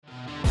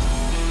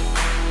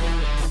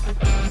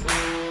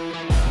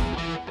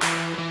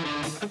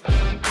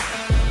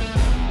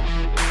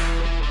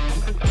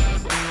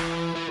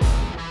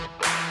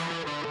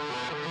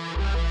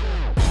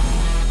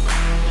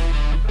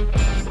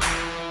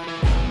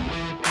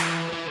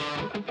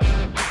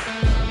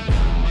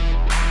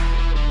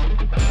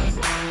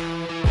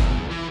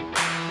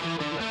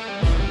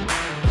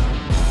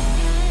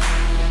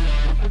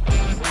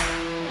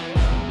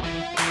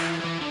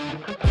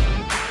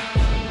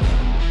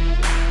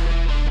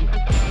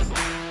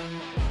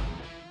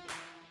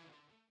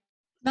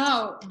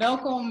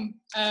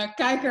welkom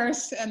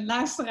kijkers en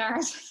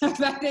luisteraars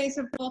bij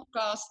deze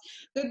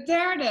podcast. De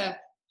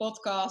derde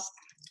podcast.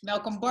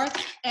 Welkom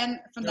Bart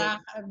en vandaag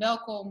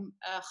welkom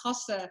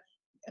gasten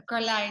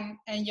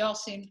Carlijn en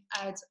Yasin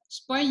uit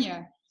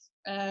Spanje.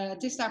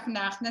 Het is daar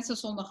vandaag net zo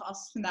zonnig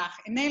als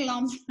vandaag in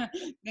Nederland.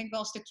 Ik denk wel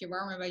een stukje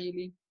warmer bij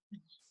jullie.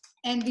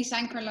 En wie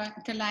zijn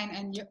Carlijn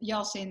en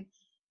Yasin?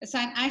 Het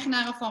zijn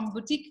eigenaren van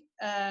boutique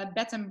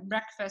bed and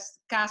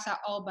breakfast Casa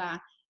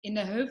Alba in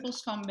de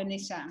heuvels van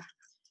Benissa.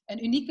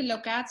 Een unieke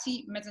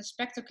locatie met een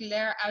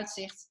spectaculair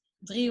uitzicht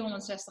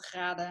 360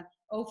 graden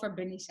over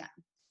Benissa.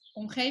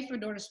 Omgeven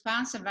door de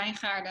Spaanse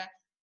wijngaarden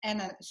en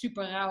een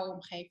super rauwe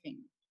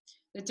omgeving.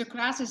 De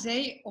Turquoise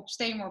Zee op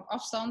steenworp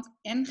afstand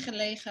en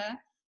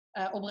gelegen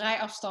op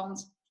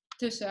rijafstand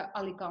tussen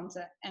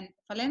Alicante en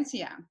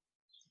Valencia.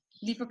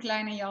 Lieve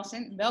Carlijn en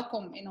Yasin,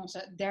 welkom in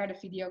onze derde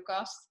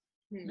videocast.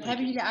 We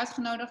hebben jullie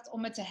uitgenodigd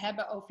om het te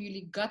hebben over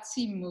jullie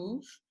gutsy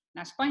move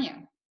naar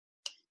Spanje.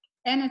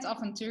 En het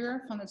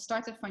avontuur van het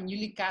starten van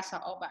jullie Casa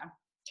Alba.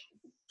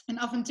 Een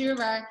avontuur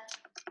waar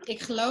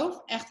ik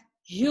geloof echt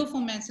heel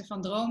veel mensen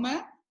van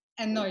dromen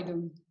en nooit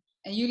doen.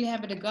 En jullie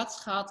hebben de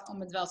guts gehad om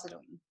het wel te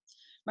doen.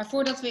 Maar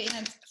voordat we in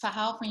het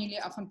verhaal van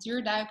jullie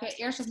avontuur duiken,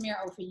 eerst wat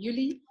meer over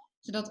jullie.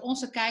 Zodat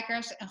onze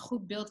kijkers een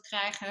goed beeld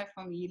krijgen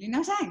van wie jullie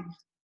nou zijn.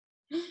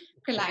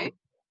 Carlijn,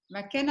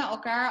 wij kennen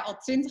elkaar al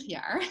 20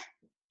 jaar.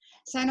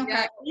 Zijn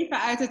elkaar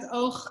even uit het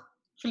oog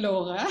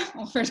verloren.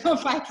 Ongeveer zo'n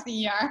 15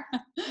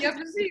 jaar. Ja,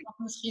 precies. Of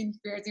misschien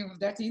 14 of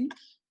 13.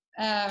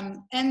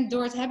 En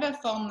door het hebben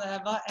van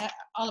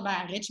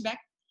allebei een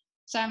Ridgeback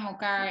zijn we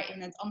elkaar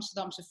in het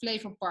Amsterdamse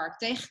Flevopark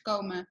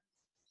tegengekomen.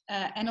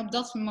 En op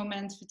dat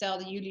moment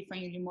vertelden jullie van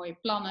jullie mooie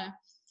plannen.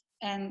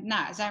 En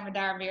nou, zijn we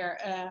daar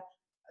weer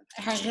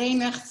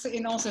herenigd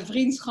in onze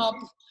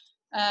vriendschap.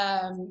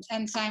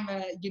 En zijn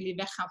we jullie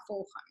weg gaan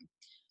volgen.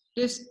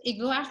 Dus ik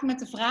wil eigenlijk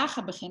met de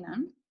vragen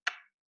beginnen.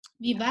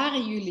 Wie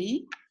waren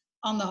jullie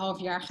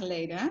 1,5 jaar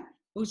geleden?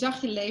 Hoe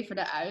zag je leven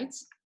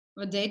eruit?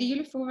 Wat deden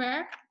jullie voor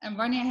werk? En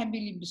wanneer hebben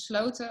jullie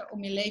besloten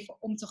om je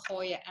leven om te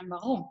gooien en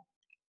waarom?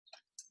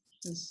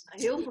 Dus,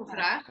 heel veel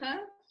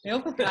vragen.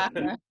 Heel veel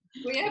vragen.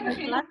 Wil jij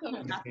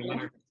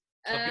beginnen?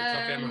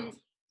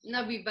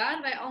 Nou, wie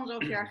waren wij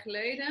 1,5 jaar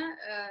geleden?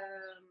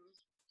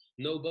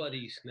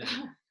 Nobody's. Nee.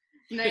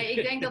 Nee,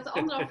 ik denk dat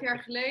 1,5 jaar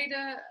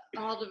geleden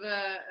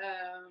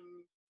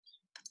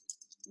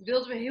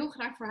wilden we heel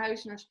graag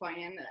verhuizen naar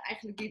Spanje. En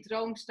eigenlijk die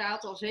droom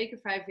staat al zeker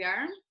 5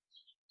 jaar.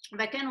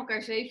 Wij kennen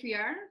elkaar 7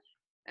 jaar.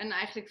 En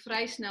eigenlijk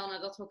vrij snel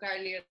nadat we elkaar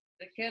leren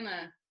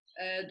kennen,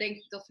 denk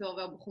ik dat we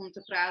wel begonnen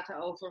te praten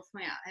over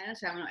van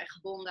zijn we nou echt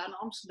gebonden aan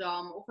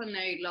Amsterdam of aan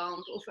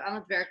Nederland of aan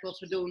het werk wat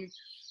we doen.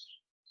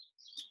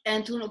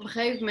 En toen op een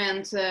gegeven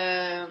moment,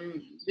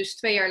 dus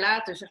 2 jaar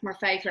later, zeg maar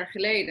 5 jaar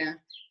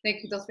geleden,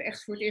 denk ik dat we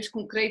echt voor het eerst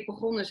concreet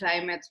begonnen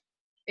zijn met,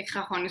 ik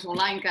ga gewoon eens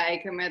online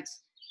kijken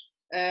met,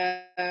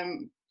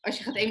 als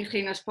je gaat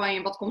emigreren naar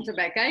Spanje, wat komt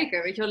erbij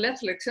kijken? Weet je wel,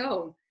 letterlijk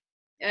zo.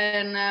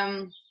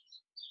 En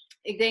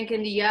ik denk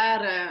in die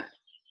jaren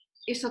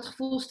is dat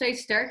gevoel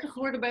steeds sterker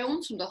geworden bij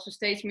ons. Omdat we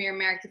steeds meer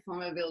merkten van,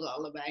 we wilden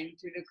allebei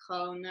natuurlijk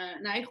gewoon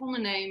een eigen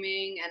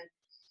onderneming.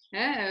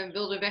 En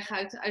wilden weg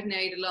uit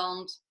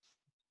Nederland.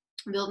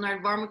 Wilden naar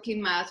het warme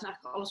klimaat. En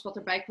eigenlijk alles wat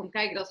erbij kwam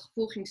kijken, dat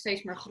gevoel ging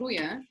steeds meer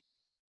groeien.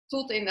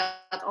 Tot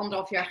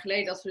inderdaad 1,5 jaar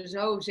geleden dat we er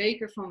zo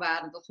zeker van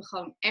waren. Dat we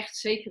gewoon echt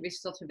zeker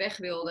wisten dat we weg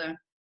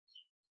wilden.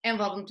 En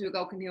we hadden natuurlijk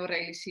ook een heel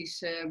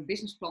realistisch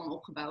businessplan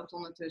opgebouwd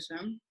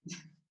ondertussen.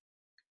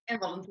 En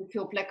we hadden natuurlijk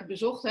veel plekken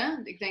bezocht.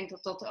 Hè? Ik denk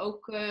dat dat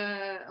ook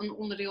een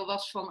onderdeel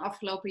was van de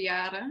afgelopen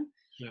jaren.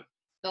 Ja.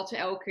 Dat we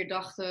elke keer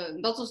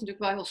dachten, dat was natuurlijk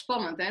wel heel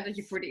spannend. Hè? Dat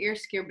je voor de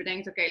eerste keer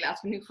bedenkt, oké,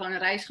 laten we nu gewoon een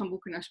reis gaan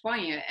boeken naar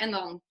Spanje. En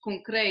dan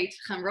concreet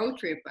gaan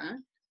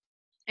roadtrippen.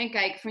 En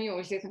kijken van, joh,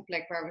 is dit een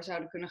plek waar we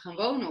zouden kunnen gaan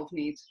wonen of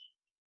niet?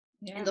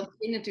 Ja. En dat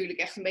begint natuurlijk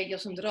echt een beetje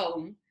als een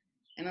droom.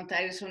 En dan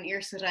tijdens zo'n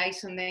eerste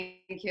reis, dan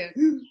denk je,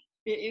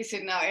 is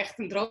dit nou echt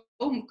een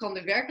droom? Kan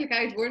de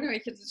werkelijkheid worden?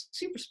 Weet je, het is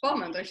super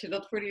spannend als je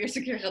dat voor de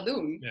eerste keer gaat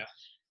doen. Ja.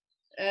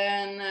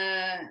 En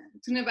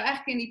toen hebben we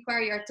eigenlijk in die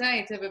paar jaar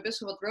tijd best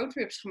wel wat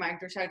roadtrips gemaakt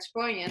door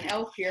Zuid-Spanje. En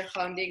elke keer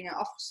gewoon dingen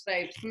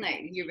afgestreept van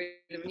nee, hier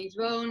willen we niet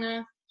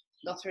wonen.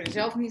 Dat we er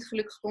zelf niet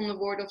gelukkig konden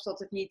worden of dat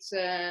het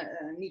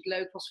niet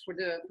leuk was voor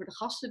de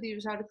gasten die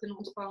we zouden kunnen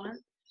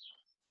ontvangen.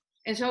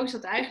 En zo is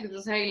dat eigenlijk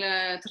dat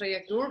hele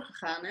traject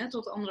doorgegaan, hè,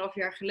 tot 1,5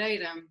 jaar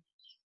geleden.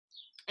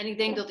 En ik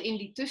denk dat in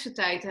die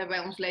tussentijd hebben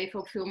wij ons leven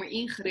ook veel meer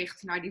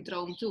ingericht naar die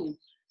droom toe.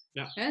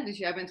 Ja. Hè? Dus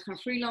jij bent gaan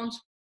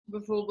freelancen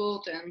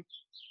bijvoorbeeld. En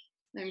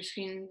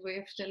misschien wil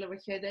je vertellen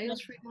wat jij deed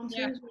als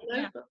freelancer.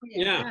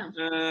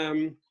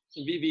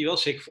 Wie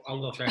was ik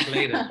 1,5 jaar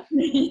geleden?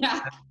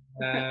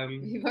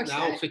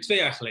 Ongeveer 2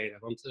 jaar geleden.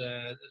 Want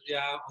 1,5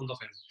 jaar.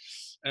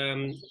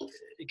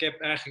 Ik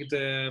heb eigenlijk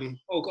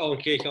ook al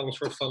een keertje al een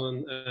soort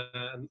van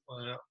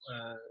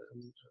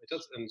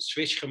een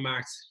switch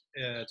gemaakt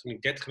toen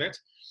ik 30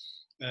 werd.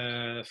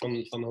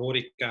 Van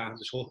horeca,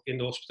 dus in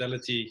de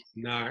hospitality,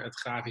 naar het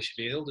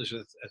grafische wereld. Dus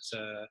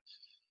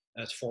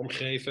het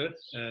vormgeven,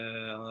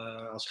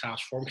 als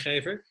grafisch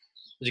vormgever.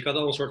 Dus ik had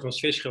al een soort van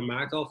switch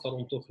gemaakt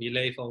om toch je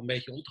leven al een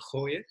beetje om te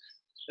gooien.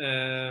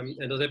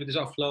 En dat heb ik dus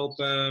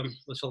afgelopen,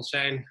 wat zal het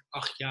zijn,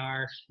 8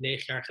 jaar,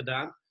 9 jaar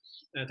gedaan.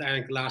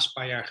 Uiteindelijk de laatste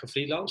paar jaar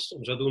gefreelanced.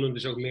 Om zodoende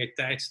dus ook meer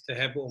tijd te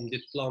hebben om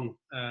dit plan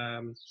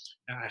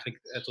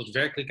eigenlijk tot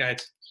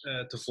werkelijkheid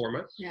te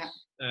vormen. Ja.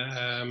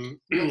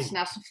 Um, Dat is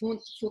naast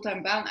een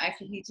fulltime baan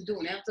eigenlijk niet te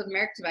doen. Hè? Want dat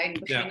merkten wij in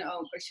het begin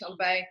ook. Als je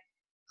allebei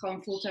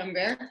gewoon fulltime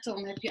werkt,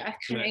 dan heb je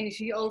eigenlijk geen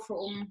energie over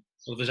om...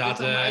 Want we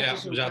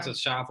zaten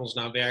 's avonds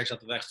na werk,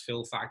 zaten we echt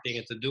vaak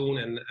dingen te doen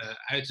en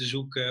uit te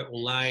zoeken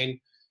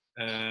online.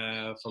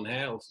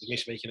 Of tenminste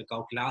een beetje een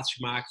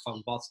calculatie maken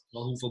van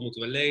hoeveel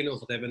moeten we lenen of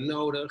wat hebben we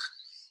nodig.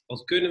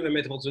 Wat kunnen we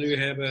met wat we nu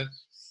hebben.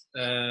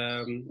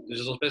 Dus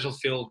dat was best wel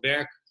veel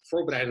werk,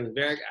 voorbereidend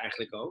werk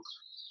eigenlijk ook.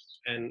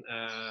 En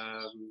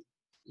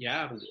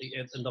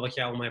en dat wat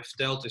jij allemaal hebt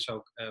verteld is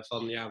ook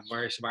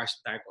waar is het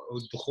eigenlijk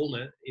ooit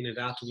begonnen.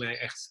 Inderdaad, toen wij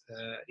echt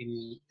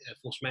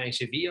volgens mij in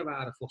Sevilla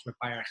waren, volgens mij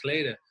een paar jaar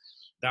geleden.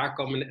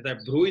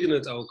 Daar broeide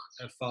het ook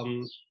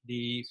van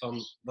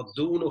wat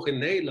doen we nog in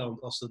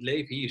Nederland als het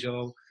leven hier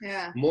zo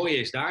mooi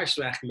is. Daar is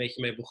het eigenlijk een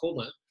beetje mee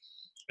begonnen.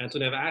 En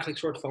toen hebben we eigenlijk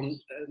soort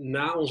van,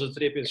 na onze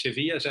trip in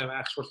Sevilla, zijn we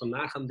eigenlijk soort van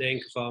na gaan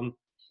denken van,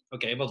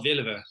 oké, wat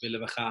willen we? Willen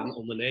we gaan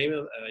ondernemen?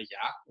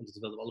 Ja, want dat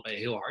wilden we allebei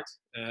heel hard.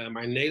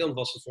 Maar in Nederland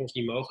was het voor ons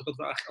niet mogelijk dat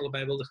we eigenlijk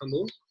allebei wilden gaan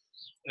doen.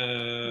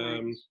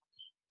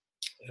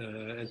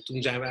 En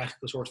toen zijn we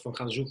eigenlijk een soort van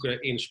gaan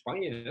zoeken in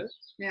Spanje.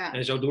 Ja.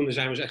 En zodoende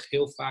zijn we dus echt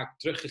heel vaak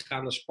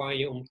teruggegaan naar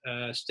Spanje om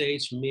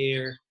steeds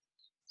meer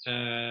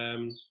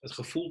het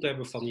gevoel te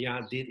hebben van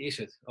ja, dit is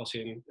het. Als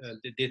in,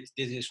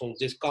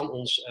 dit kan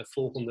ons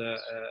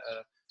volgende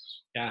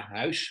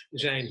huis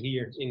zijn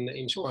hier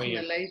in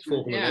Spanje.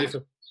 Volgende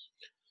leven.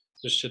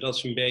 Dus dat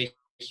is een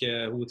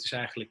beetje hoe het is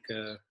eigenlijk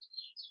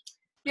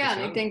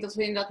en ik denk dat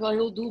we inderdaad wel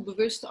heel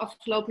doelbewust de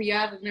afgelopen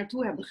jaren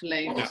naartoe hebben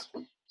geleefd.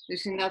 Ja.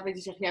 Dus inderdaad, wat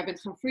je zegt, jij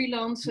bent gaan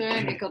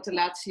freelancen. Ik had de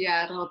laatste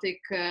jaren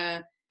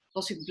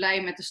was ik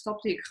blij met de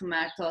stap die ik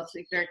gemaakt had.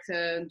 Ik werkte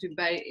natuurlijk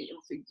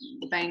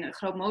bij een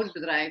groot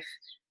modebedrijf.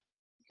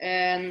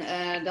 En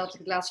daar had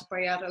ik de laatste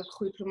paar jaar ook een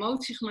goede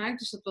promotie gemaakt.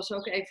 Dus dat was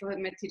ook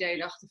even met het idee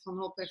dachten van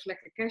hop, even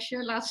lekker cashje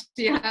de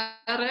laatste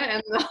jaren.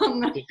 En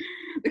dan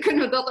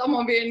kunnen we dat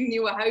allemaal weer in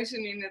nieuwe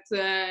huizen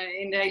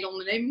in de hele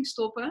onderneming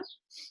stoppen.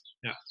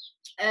 Ja.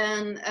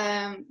 En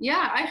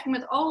eigenlijk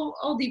met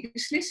al die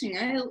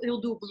beslissingen,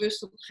 heel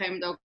doelbewust op een gegeven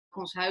moment ook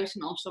ons huis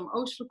in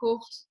Amsterdam-Oost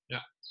verkocht.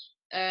 Ja.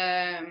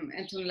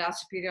 En toen de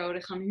laatste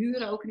periode gaan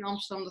huren ook in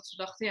Amsterdam. Dat we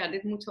dachten,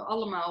 dit moeten we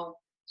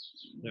allemaal,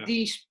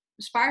 die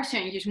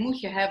spaarcentjes moet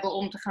je hebben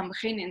om te gaan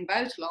beginnen in het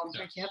buitenland. Ja.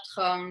 Want je hebt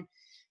gewoon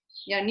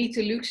niet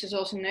de luxe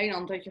zoals in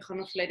Nederland dat je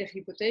gewoon een volledige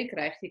hypotheek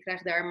krijgt. Je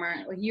krijgt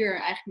hier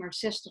eigenlijk maar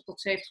 60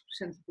 tot 70%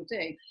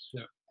 hypotheek.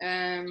 Ja.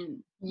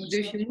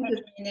 Dus je moet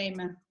het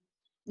nemen.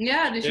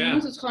 Ja, dus je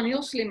moet het gewoon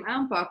heel slim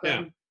aanpakken.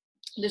 Ja.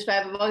 Dus wij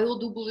hebben wel heel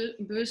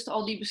doelbewust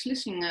al die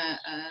beslissingen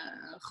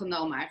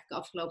genomen eigenlijk de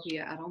afgelopen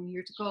jaren om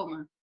hier te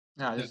komen.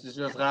 Ja, dus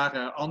we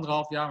vragen 1,5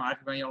 jaar, maar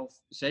eigenlijk ben je al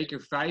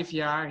zeker 5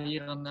 jaar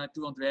hier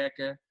naartoe aan het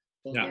werken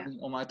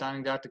om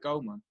uiteindelijk daar te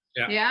komen.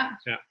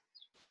 Ja.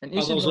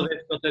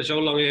 En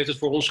zo lang heeft het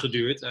voor ons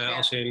geduurd.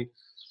 Als in,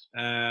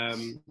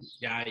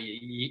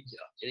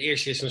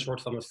 eerst is het een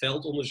soort van een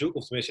veldonderzoek.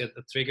 Of tenminste,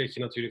 het triggert je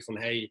natuurlijk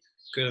van,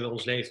 kunnen we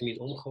ons leven niet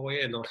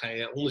omgooien? En dan ga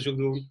je onderzoek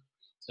doen.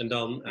 En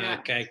dan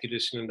kijk je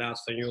dus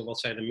inderdaad van, joh, wat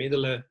zijn de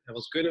middelen en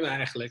wat kunnen we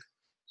eigenlijk?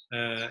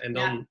 En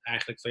dan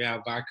eigenlijk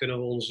van, waar kunnen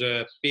we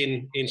onze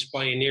pin in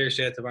Spanje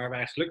neerzetten waar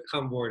wij gelukkig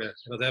gaan worden?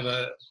 En dat hebben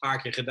we een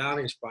paar keer gedaan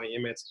in Spanje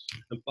met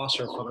een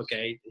passer van,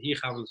 oké, hier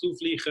gaan we naartoe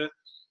vliegen.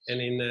 En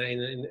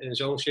in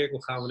zo'n cirkel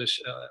gaan we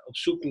dus op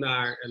zoek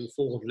naar een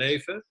volgend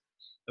leven. En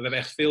we hebben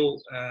echt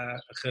veel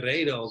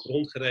gereden, ook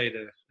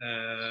rondgereden.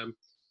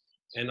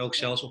 En ook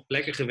zelfs op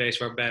plekken geweest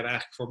waarbij we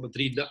eigenlijk voor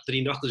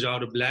 3 nachten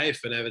zouden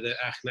blijven. En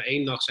eigenlijk na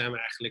 1 nacht zijn we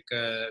eigenlijk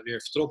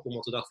weer vertrokken.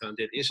 Omdat we dachten,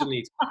 dit is het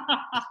niet.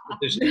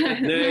 Dus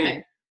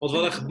nee, want we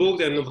hadden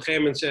geboekt. En op een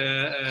gegeven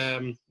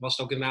moment was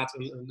het ook inderdaad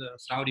een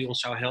vrouw die ons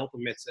zou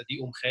helpen met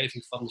die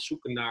omgeving van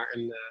zoeken naar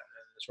een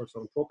soort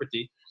van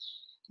property.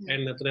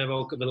 En toen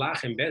hebben we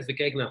lagen in bed. We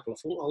keken naar het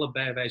plafond.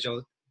 Allebei wij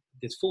zo,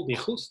 dit voelt niet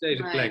goed,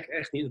 deze plek.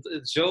 Echt niet.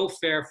 Het is zo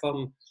ver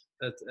van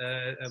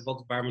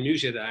waar we nu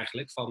zitten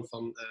eigenlijk. Van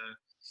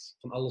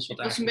alles wat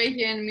het was een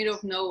beetje in the middle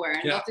of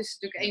nowhere. En dat is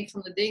natuurlijk een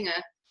van de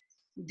dingen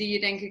die je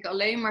denk ik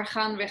alleen maar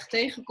gaandeweg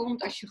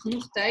tegenkomt als je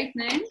genoeg tijd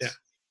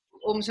neemt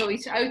om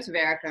zoiets uit te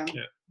werken.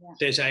 Ja.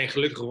 Tenzij je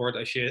gelukkiger wordt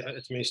als je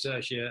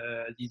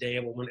het idee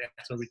hebt om een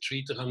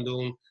retreat te gaan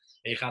doen.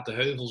 En je gaat de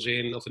heuvels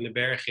in of in de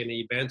bergen in en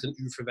je bent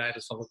een uur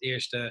verwijderd van het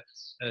eerste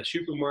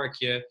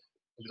supermarktje.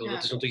 Ik bedoel,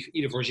 dat is natuurlijk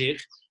ieder voor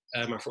zich.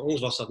 Maar voor ons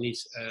was dat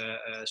niet.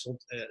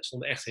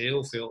 Stonden echt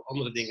heel veel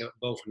andere dingen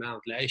bovenaan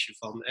het lijstje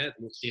van het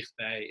moet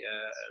dichtbij.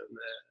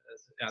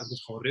 Het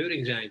moet gewoon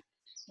reuring zijn.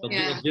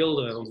 Dat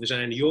wilden we, want we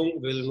zijn jong, we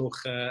willen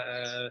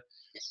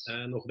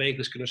nog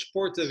wekelijks kunnen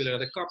sporten, we willen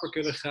naar de kapper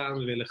kunnen gaan,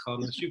 we willen gewoon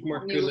naar de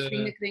supermarkt een nieuwe kunnen...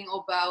 vriendenkring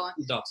opbouwen.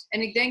 Dat.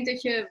 En ik denk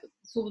dat je,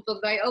 bijvoorbeeld wat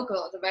wij ook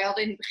hadden, wij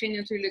hadden in het begin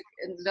natuurlijk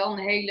wel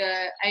een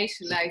hele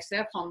eisenlijst,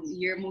 hè, van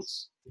hier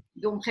moet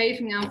de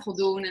omgeving aan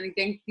voldoen. En ik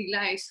denk die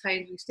lijst ga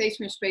je steeds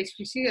meer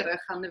specificeren,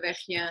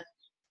 gaandeweg je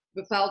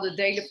bepaalde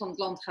delen van het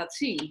land gaat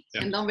zien. Ja.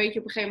 En dan weet je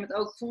op een gegeven moment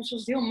ook, voor ons was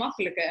het heel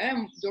makkelijk, hè,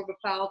 om door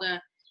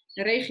bepaalde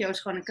regio's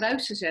gewoon een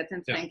kruis te zetten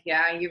en te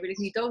denken, hier wil ik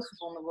niet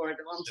doodgevonden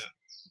worden, want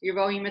hier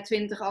woon je met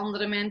 20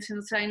 andere mensen en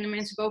dat zijn de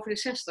mensen boven de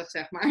 60,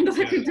 zeg maar. En dat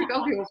heb je natuurlijk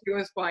ook heel veel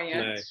in Spanje.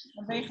 Nee.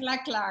 Dan ben je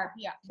gelijk klaar.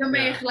 Ja. Dan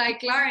ben je gelijk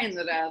klaar,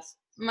 inderdaad.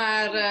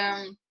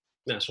 Maar...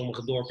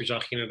 sommige dorpen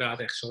zag je inderdaad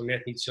echt zo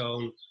net niet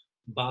zo'n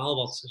baal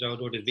wat zo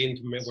door de wind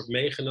wordt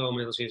meegenomen.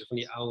 Net als in van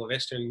die oude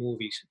western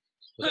movies.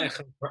 Dat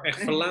is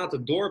echt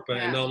verlaten dorpen.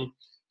 Ja.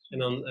 En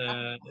dan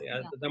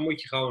daar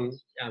moet je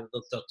gewoon,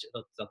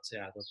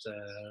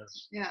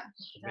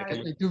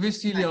 Toen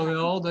wisten jullie al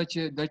wel dat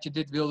je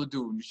dit wilde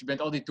doen. Dus je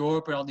bent al die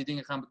dorpen en al die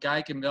dingen gaan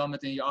bekijken en wel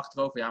met in je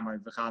achterhoofd, maar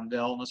we gaan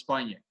wel naar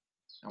Spanje.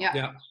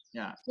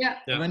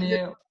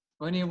 En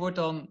wanneer wordt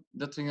dan,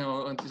 dat vind ik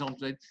wel interessant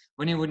te weten,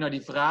 wanneer wordt nou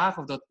die vraag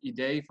of dat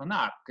idee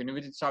van,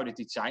 zou dit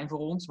iets zijn voor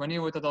ons? Wanneer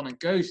wordt dat dan een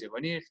keuze?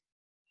 Wanneer,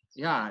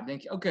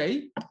 denk je,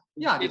 oké,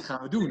 dit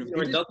gaan we doen.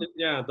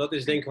 Dat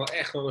is denk ik wel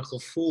echt wel een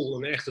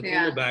gevoel, een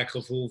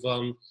onderbuikgevoel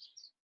van,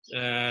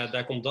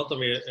 daar komt dat dan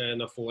weer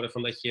naar voren,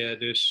 van dat je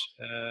dus,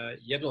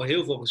 je hebt al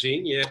heel veel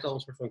gezien, je hebt al een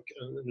soort van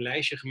een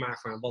lijstje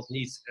gemaakt van wat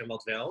niet en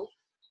wat wel.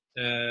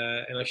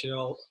 En als je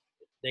al,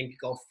 denk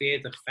ik, al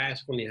 40,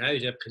 50 van die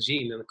huizen hebt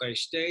gezien, dan kan je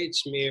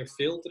steeds meer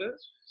filteren.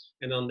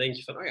 En dan denk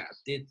je van,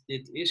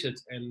 dit is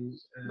het.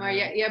 Maar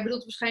jij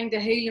bedoelt waarschijnlijk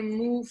de hele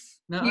move.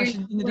 Als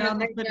je inderdaad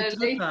nog verder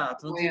terug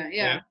gaat.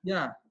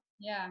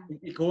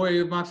 Ik hoor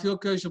je maakt veel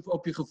keuzes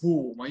op je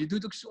gevoel. Maar je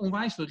doet ook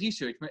onwijs veel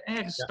research. Maar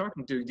ergens start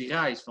natuurlijk die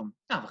reis van,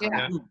 we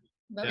gaan het doen.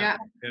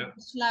 Het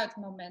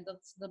besluitmoment,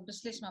 dat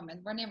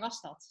beslismoment. Wanneer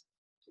was dat?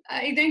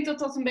 Ik denk dat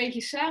dat een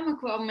beetje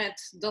samenkwam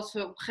met dat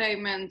we op een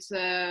gegeven moment,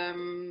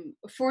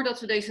 voordat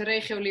we deze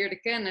regio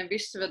leerden kennen,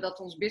 wisten we dat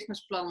ons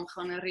businessplan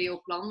gewoon een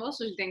reëel plan was.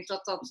 Dus ik denk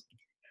dat dat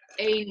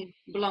één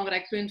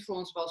belangrijk punt voor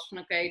ons was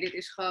van dit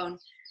is gewoon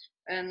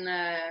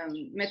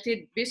met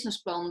dit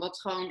businessplan,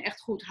 wat gewoon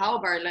echt goed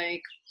haalbaar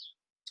leek,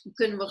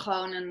 kunnen we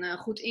gewoon een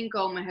goed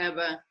inkomen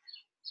hebben.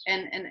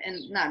 En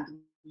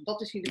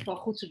dat is in ieder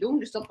geval goed te doen.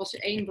 Dus dat was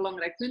één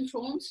belangrijk punt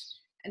voor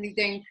ons. En ik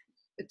denk,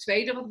 het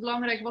tweede wat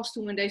belangrijk was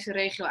toen we in deze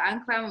regio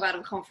aankwamen, waren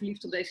we gewoon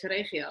verliefd op deze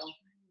regio.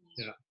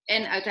 Ja.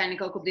 En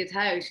uiteindelijk ook op dit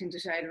huis. En toen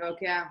zeiden we ook,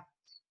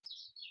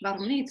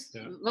 waarom niet?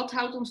 Ja. Wat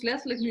houdt ons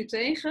letterlijk nu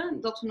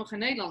tegen dat we nog in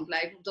Nederland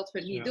blijven of dat we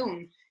het niet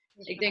doen?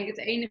 Ik denk het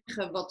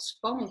enige wat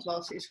spannend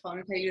was, is gewoon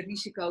het hele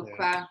risico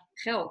qua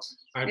geld.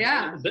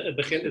 Maar het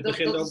begint dat ook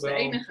is wel. Het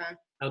enige.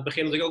 Het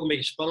begint natuurlijk ook een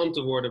beetje spannend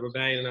te worden,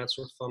 waarbij je inderdaad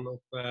soort van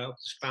op de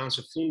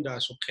Spaanse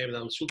funda's op een gegeven moment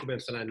aan het zoeken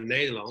bent vanuit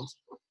Nederland.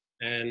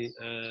 En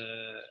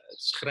het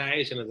is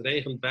grijs en het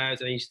regent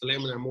buiten en je zit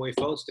alleen maar naar mooie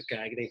foto's te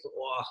kijken. En denk van,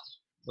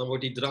 dan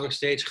wordt die drang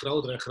steeds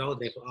groter en groter. En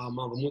denk van,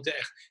 man, we moeten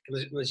echt...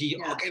 En dan zie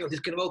je,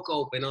 dit kunnen we ook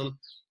kopen. En dan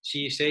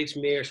zie je steeds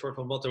meer soort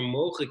van wat er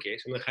mogelijk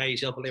is. En dan ga je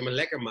jezelf alleen maar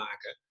lekker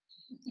maken.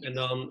 En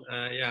dan,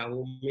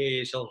 hoe meer je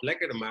jezelf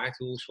lekkerder maakt,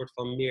 hoe soort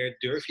van meer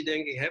durf je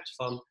denk ik hebt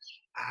van...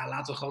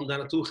 laten we gewoon daar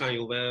naartoe gaan,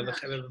 joh. We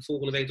hebben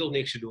volgende week toch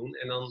niks te doen.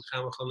 En dan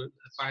gaan we gewoon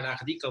een paar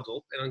dagen die kant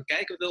op. En dan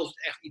kijken we wel of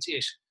het echt iets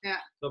is. Ja.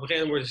 Maar op een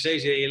gegeven moment wordt het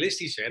steeds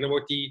realistischer. En dan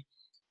wordt die...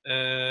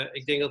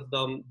 ik denk dat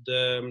dan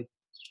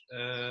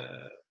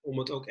om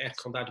het ook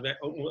echt gewoon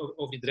om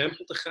over die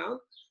drempel te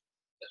gaan,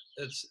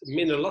 het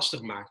minder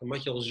lastig maakt.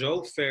 Omdat je al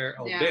zo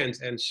ver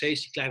bent en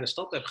steeds die kleine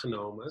stap hebt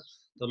genomen,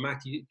 dan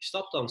maakt die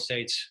stap dan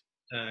steeds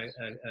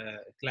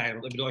kleiner.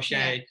 Want ik bedoel, als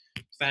jij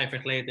 5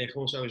 jaar geleden tegen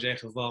ons zou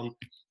zeggen van...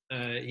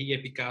 hier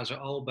heb je Casa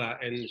Alba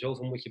en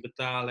zoveel moet je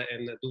betalen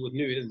en doe het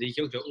nu. Dan denk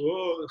je ook zo,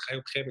 dan ga je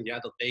op een gegeven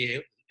moment,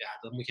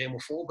 dat moet je helemaal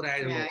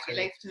voorbereiden. Ja, je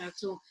leeft er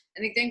naartoe.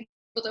 En ik denk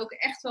wat ook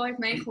echt wel heeft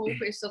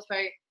meegeholpen is dat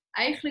wij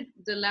eigenlijk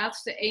de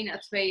laatste 1 à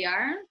 2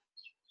 jaar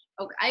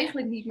ook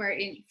eigenlijk niet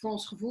meer voor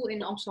ons gevoel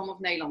in Amsterdam of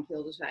Nederland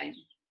wilden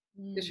zijn.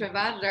 Dus wij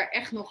waren daar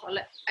echt nog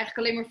eigenlijk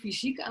alleen maar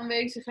fysiek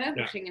aanwezig. Hè?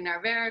 We gingen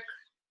naar werk.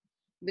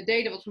 We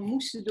deden wat we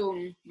moesten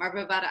doen, maar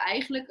we waren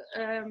eigenlijk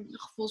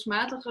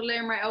gevoelsmatig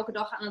alleen maar elke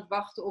dag aan het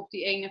wachten op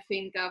die ene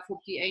finca of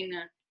op die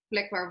ene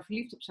plek waar we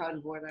verliefd op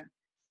zouden worden.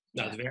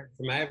 Nou, het werk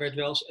voor mij werd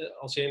wel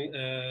als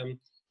in...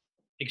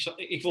 Ik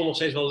vond het nog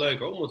steeds wel leuk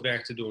hoor, om het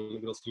werk te doen. Ik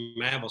bedoel, voor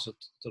mij was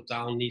het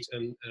totaal niet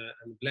een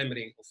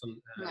belemmering of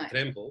een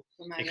drempel.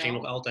 Ik ging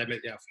nog altijd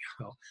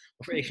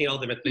ik ging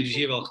altijd met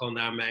plezier wel gewoon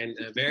naar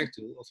mijn werk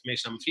toe. Of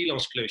tenminste naar mijn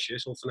freelance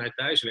klusjes of vanuit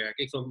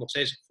thuiswerken. Ik vond het nog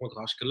steeds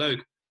hartstikke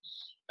leuk.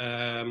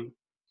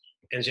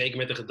 En zeker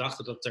met de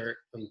gedachte dat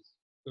er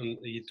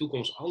je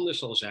toekomst anders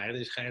zal zijn.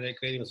 Dus ga je, ik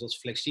weet niet, wat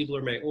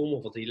flexibeler mee om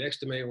of wat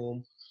relaxter mee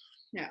om.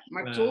 Ja,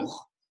 maar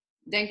toch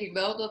denk ik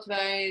wel dat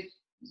wij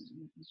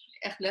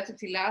echt letterlijk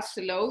die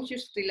laatste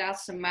loodjes, die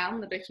laatste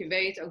maanden, dat je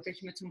weet ook dat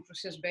je met zo'n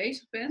proces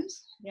bezig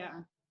bent.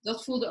 Ja.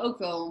 Dat voelde ook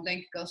wel,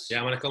 denk ik, als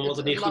Ja, maar dat kan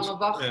altijd niet lange goed.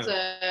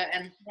 wachten.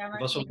 En Ja, maar Er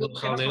was ik- ook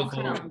gewoon heel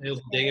gedaan.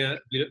 veel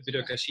dingen,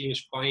 bureaucratie in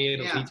Spanje,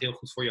 dat is Ja. niet heel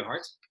goed voor je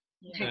hart.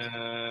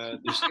 ja.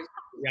 Dus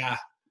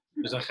ja,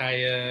 dus dan ga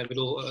je, ik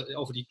bedoel,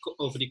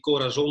 over die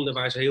Corazon,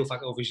 waar ze heel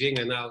vaak over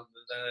zingen, nou,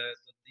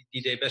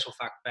 die deed best wel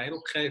vaak pijn op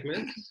een gegeven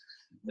moment.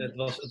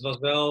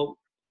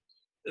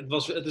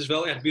 Het is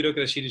wel echt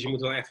bureaucratie, dus je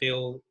moet wel echt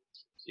heel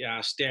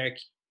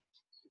sterk,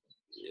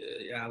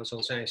 wat zal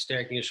het zijn,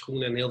 sterk in je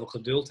schoenen en heel veel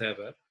geduld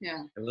hebben.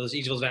 Ja. En dat is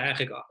iets wat wij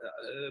eigenlijk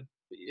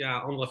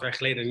 1,5 jaar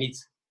geleden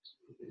niet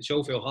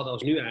zoveel hadden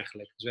als nu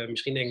eigenlijk. Dus we hebben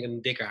misschien denk ik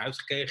een dikker huid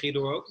gekregen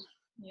hierdoor ook.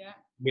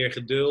 Ja. Meer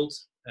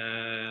geduld.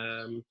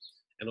 En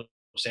nog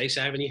steeds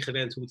zijn we niet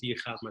gewend hoe het hier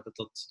gaat, maar dat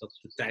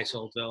de tijd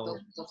zal het wel...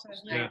 Dat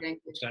is Ja,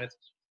 denk ik. tijd.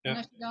 En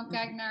als je dan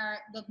kijkt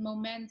naar dat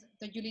moment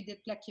dat jullie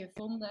dit plekje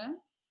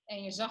vonden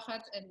en je zag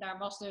het en daar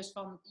was dus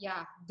van,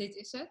 ja, dit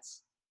is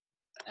het.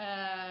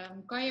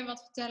 Kan je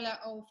wat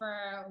vertellen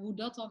over hoe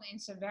dat dan in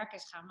zijn werk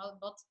is gegaan?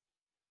 Wat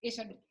is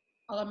er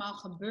allemaal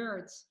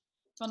gebeurd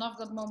vanaf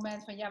dat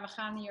moment van, ja, we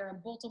gaan hier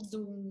een bod op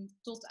doen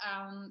tot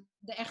aan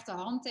de echte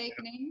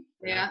handtekening?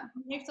 Ja.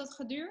 Hoe heeft dat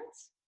geduurd?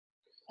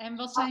 En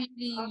wat zijn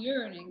jullie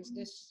learnings?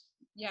 Dus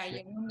ja,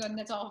 je noemde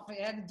net al,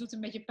 het doet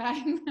een beetje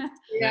pijn.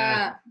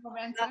 Ja.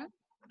 Momenten.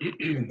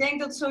 Ik denk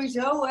dat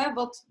sowieso, hè,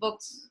 wat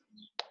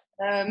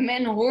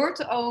men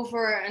hoort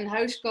over een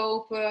huis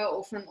kopen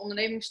of een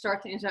onderneming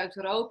starten in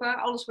Zuid-Europa,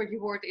 alles wat je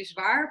hoort is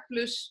waar,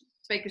 plus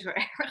 2 keer zo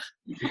erg.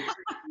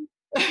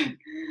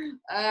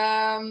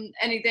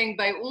 En ik denk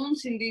bij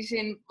ons, in die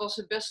zin, was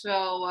het best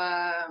wel...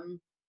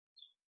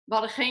 we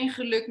hadden geen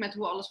geluk met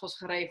hoe alles was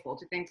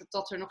geregeld. Ik denk dat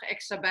dat er nog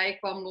extra bij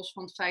kwam, los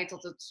van het feit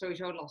dat het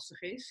sowieso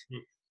lastig is.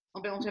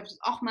 Want bij ons heeft het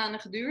 8 maanden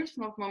geduurd,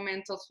 vanaf het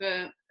moment dat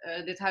we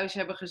dit huis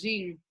hebben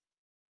gezien.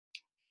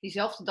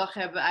 Diezelfde dag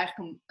hebben we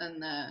eigenlijk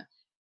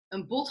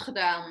een bod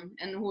gedaan.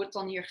 En hoe het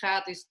dan hier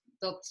gaat is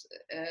dat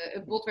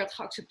het bod werd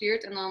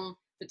geaccepteerd. En dan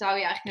betaal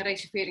je eigenlijk een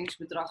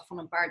reserveringsbedrag van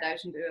een paar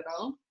duizend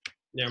euro.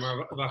 Ja,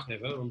 maar wacht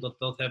even, want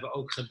dat hebben we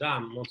ook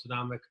gedaan. Want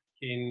namelijk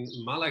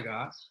in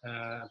Malaga,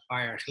 een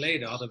paar jaar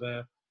geleden, hadden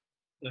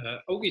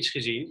we ook iets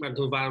gezien. Maar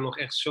toen waren we nog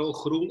echt zo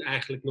groen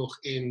eigenlijk nog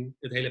in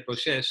het hele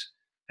proces.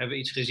 Hebben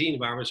we iets gezien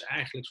waar we dus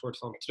eigenlijk soort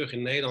van terug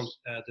in Nederland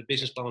de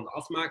businessplannen aan het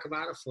afmaken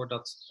waren voor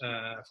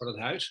dat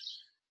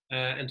huis.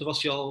 En toen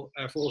was hij al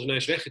voor onze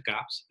neus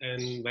weggekaapt.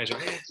 En wij zo,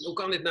 hoe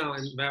kan dit nou?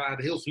 En wij waren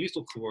er heel verliefd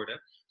op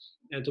geworden.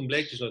 En toen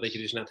bleek dus nog dat je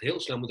dus heel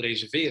snel moet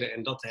reserveren.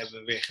 En dat hebben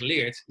we weer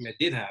geleerd met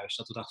dit huis.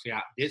 Dat we dachten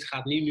van dit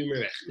gaat niet nu meer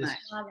weg. Nee.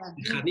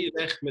 Dit gaat niet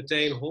weg,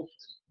 meteen hop,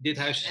 dit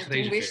huis is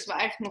gereserveerd. En toen wisten we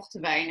eigenlijk nog te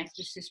weinig.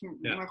 Dus het is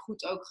maar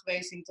goed ook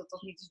geweest, denk ik, dat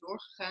dat niet is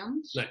doorgegaan.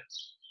 Nee.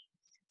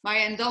 Maar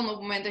ja, en dan op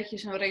het moment dat je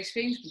zo'n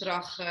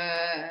reserveringsbedrag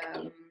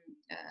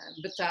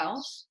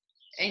betaalt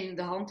en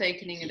de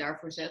handtekeningen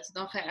daarvoor zet,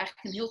 dan ga je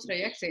eigenlijk een heel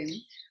traject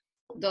in.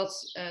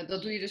 Dat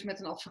doe je dus met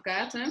een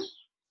advocaat. Hè?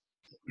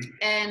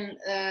 En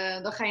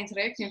dan ga je een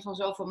traject in van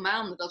zoveel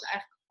maanden dat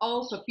eigenlijk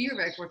al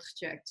papierwerk wordt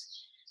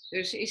gecheckt.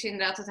 Dus is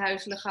inderdaad het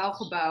huis legaal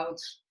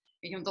gebouwd?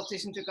 Weet je, want dat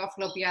is natuurlijk de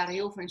afgelopen jaren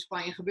heel veel in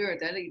Spanje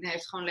gebeurd. Hè? Iedereen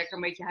heeft gewoon lekker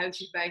een beetje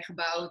huisjes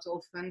bijgebouwd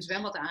of een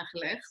zwembad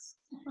aangelegd.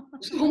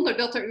 Zonder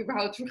dat er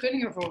überhaupt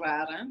vergunningen voor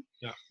waren.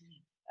 Ja.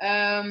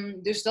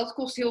 Dus dat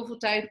kost heel veel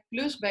tijd.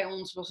 Plus bij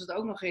ons was het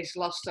ook nog eens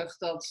lastig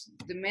dat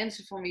de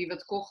mensen van wie we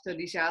het kochten,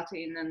 die zaten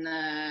in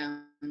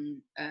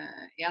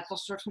het was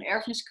een soort van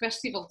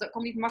erfeniskwestie. Wat het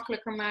ook niet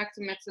makkelijker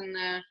maakte met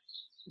een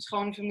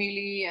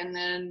schoonfamilie.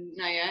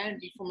 En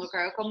die vonden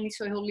elkaar ook allemaal niet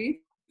zo heel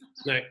lief.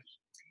 Nee.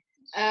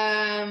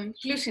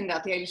 Plus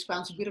inderdaad die hele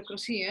Spaanse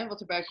bureaucratie, hè, wat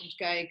erbij komt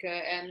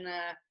kijken. En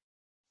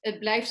het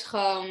blijft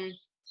gewoon...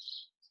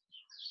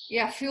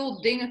 Ja,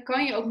 veel dingen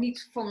kan je ook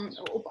niet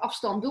op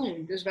afstand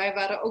doen. Dus wij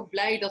waren ook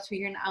blij dat we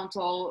hier een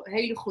aantal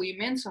hele goede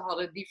mensen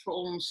hadden die voor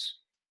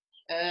ons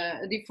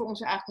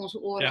eigenlijk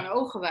onze oren en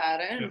ogen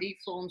waren. En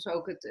die voor ons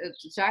ook het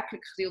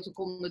zakelijke gedeelte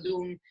konden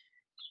doen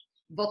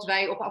wat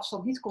wij op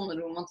afstand niet konden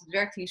doen. Want het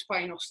werkt in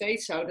Spanje nog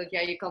steeds zo dat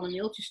je kan een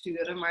mailtje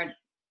sturen, maar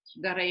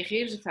daar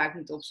reageren ze vaak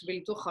niet op. Ze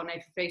willen toch gewoon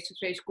even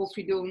face-to-face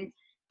koffie doen.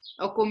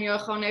 Ook kom je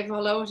gewoon even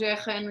hallo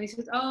zeggen en dan is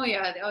het, oh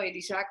ja,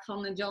 die zaak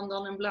van Jan,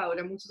 Dan en Blauw,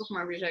 daar moeten we toch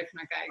maar weer eens even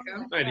naar kijken.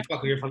 Oh ja, die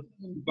pakken weer van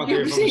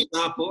de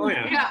stapel. Oh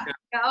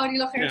ja. Die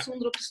lag ergens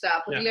onder op de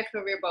stapel, die leggen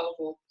we weer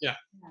bovenop.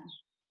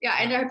 Ja,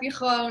 en daar heb je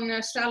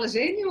gewoon stalen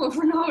zenuwen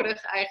voor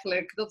nodig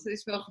eigenlijk. Dat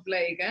is wel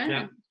gebleken.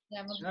 Hè?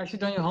 Ja, als je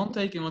dan je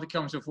handtekening, want ik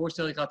kan me zo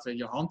voorstellen, je gaat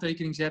je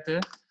handtekening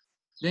zetten.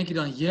 Denk je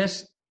dan,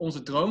 yes,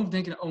 onze droom? Of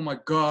denk je dan, oh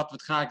my god,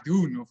 wat ga ik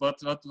doen? Of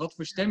wat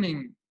voor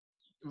stemming?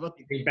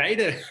 Ik denk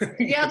beide.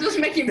 Ja, het was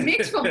een beetje een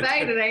mix van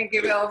beide, denk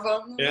ik wel.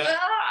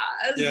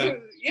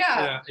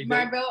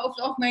 Maar wel over het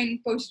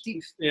algemeen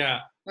positief.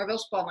 Ja. Maar wel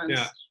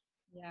spannend.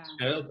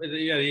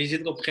 Je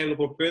zit op een gegeven moment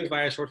op een punt waar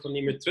je een soort van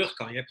niet meer terug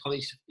kan. Je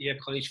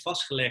hebt gewoon iets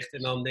vastgelegd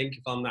en dan denk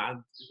je van,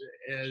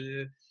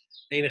 de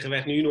enige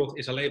weg nu nog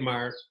is alleen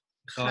maar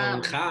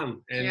gewoon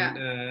gaan.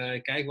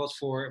 En kijk wat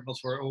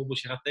voor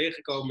hobbels je gaat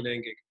tegenkomen,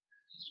 denk ik.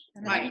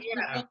 En dan heb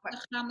je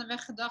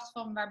gaandeweg gedacht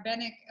van waar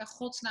ben ik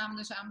godsnaam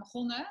dus aan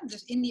begonnen?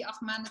 Dus in die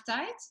 8 maanden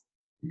tijd?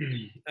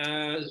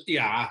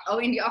 Ja,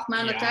 Oh, in die 8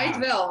 maanden Ja, tijd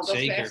wel. Dat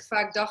zeker. we echt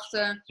vaak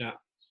dachten...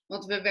 Ja.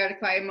 Want we werden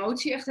qua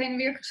emotie echt heen en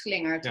weer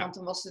geslingerd. Ja. Want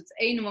dan was het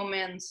ene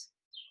moment...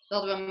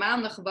 dat we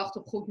maanden gewacht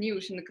op goed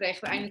nieuws. En dan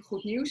kregen we eindelijk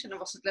goed nieuws. En dan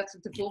was het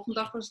letterlijk de volgende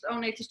dag was het... Oh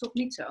nee, het is toch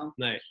niet zo.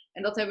 nee.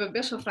 En dat hebben we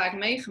best wel vaak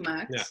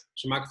meegemaakt. Ja.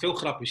 Ze maken veel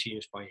grapjes hier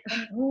in Spanje.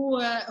 En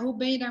hoe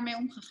ben je daarmee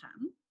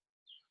omgegaan?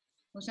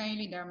 Hoe zijn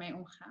jullie daarmee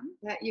omgegaan?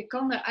 Ja, je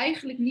kan er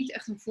eigenlijk niet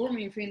echt een vorm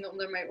in vinden om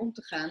daarmee om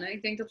te gaan. Hè?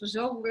 Ik denk dat we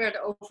zo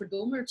werden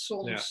overdonderd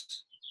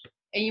soms.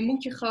 En je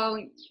moet je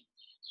gewoon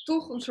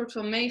toch een soort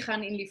van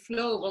meegaan in die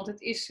flow. Want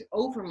het is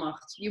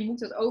overmacht. Je moet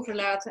het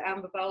overlaten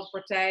aan bepaalde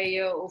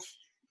partijen. Of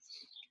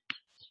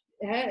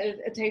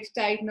het heeft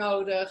tijd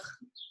nodig.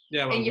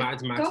 Ja, En maar je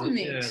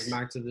het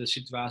maakte de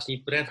situatie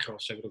niet prettiger.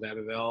 We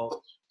hebben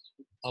wel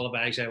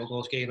allebei zijn we ook wel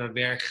eens een keer naar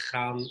werk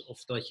gegaan.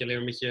 Of dat je alleen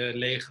maar met je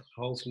leeg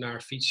hoofd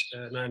naar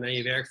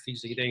je werk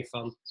fietst. Dat je denkt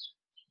van,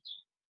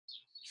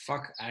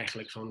 fuck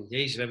eigenlijk. Van,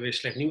 jezus, we hebben weer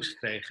slecht nieuws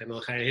gekregen. En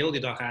dan ga je heel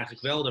die dag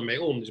eigenlijk wel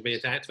ermee om. Dus ben je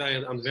terwijl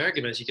je aan het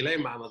werken bent, zit je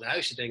alleen maar aan het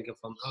huis te denken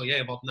van, oh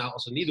jee, wat nou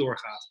als het niet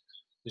doorgaat.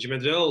 Dus je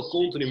bent wel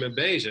continu mee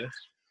bezig.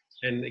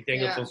 En ik denk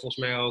dat we volgens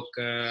mij ook...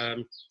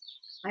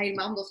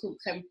 helemaal omdat we op een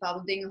gegeven moment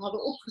bepaalde dingen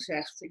hadden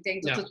opgezegd. Ik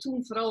denk dat het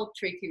toen vooral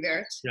tricky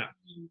werd. Ja.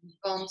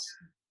 Want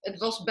het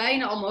was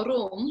bijna allemaal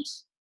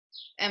rond.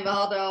 En we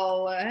hadden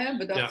al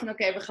bedacht van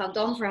oké, we gaan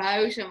dan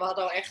verhuizen. En we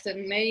hadden al echt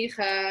een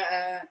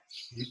mega,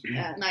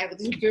 wat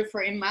is het,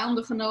 buffer in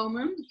maanden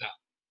genomen. Ja.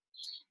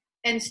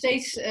 En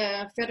steeds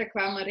verder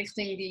kwamen we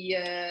richting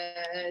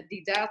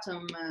die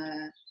datum.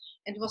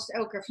 En toen was het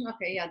elke keer van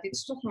oké, dit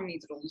is toch nog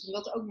niet rond. En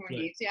dat ook nog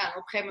niet. Ja, en op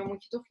een gegeven moment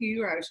moet je toch je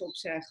huurhuis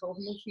opzeggen. Of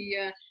moet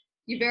je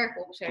je werk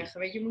opzeggen.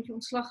 Weet je, moet je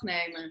ontslag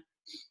nemen.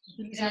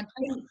 Jullie zijn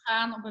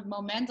teruggegaan op het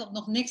moment dat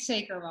nog niks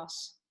zeker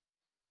was.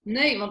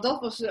 Nee, want dat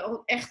was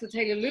echt het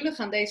hele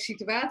lullige aan deze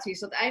situatie. Is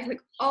dat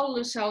eigenlijk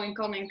alles zou in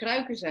kannen en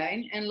kruiken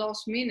zijn. En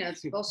last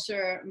minute was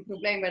er een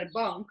probleem bij de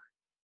bank.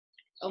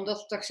 Omdat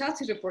het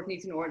taxatierapport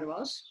niet in orde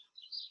was.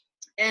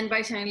 En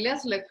wij zijn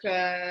letterlijk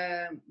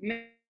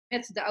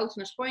met de auto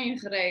naar Spanje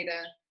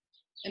gereden.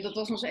 En dat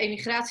was onze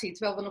emigratie,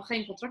 terwijl we nog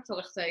geen contract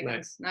hadden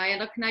getekend. Nee. Nou ja,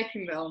 dan knijp je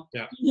hem wel.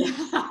 Ja.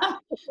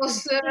 Het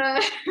was,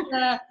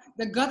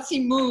 de gutsy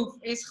move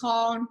is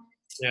gewoon...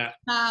 Ja.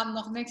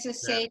 Nog niks is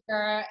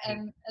zeker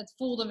en het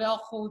voelde wel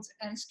goed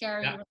en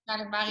scary. Ja.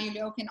 Waarschijnlijk waren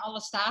jullie ook in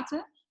alle staten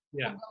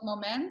op dat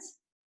moment.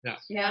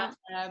 Ja.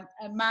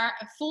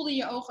 Maar voelde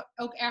je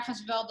ook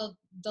ergens wel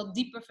dat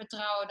diepe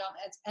vertrouwen dan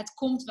het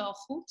komt wel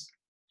goed?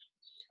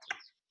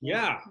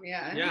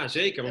 Ja,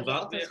 zeker. Want we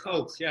hadden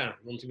ook. Ja,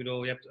 want ik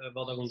bedoel, we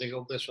hadden ook, denk ik,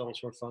 ook best wel een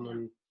soort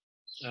van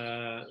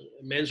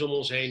mensen om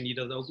ons heen die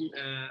dat ook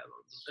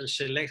een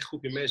select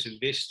groepje mensen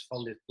wist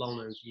van dit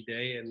plan en het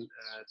idee. En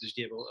dus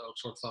die hebben ook een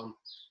soort van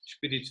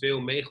spiritueel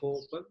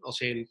meegeholpen. Als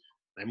in,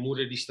 mijn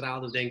moeder die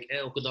straalde denk ik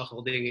elke dag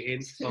wel dingen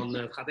in. Van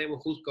het gaat helemaal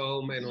goed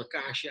komen en dan een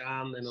kaarsje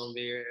aan en dan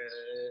weer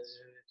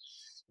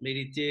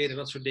mediteren en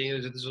dat soort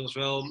dingen. Dus het was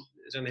wel,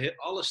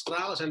 alle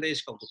stralen zijn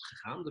deze kant op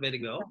gegaan, dat weet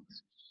ik wel.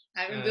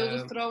 Ja, we wilden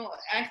het vooral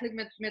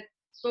eigenlijk met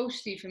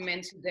positieve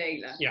mensen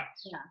delen. Ja.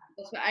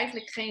 Dat we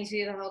eigenlijk geen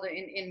zin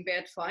hadden in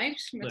bad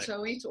vibes met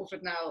zoiets. Of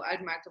het nou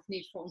uitmaakt of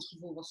niet, voor ons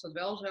gevoel was dat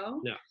wel zo.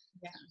 Ja.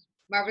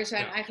 Maar we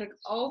zijn eigenlijk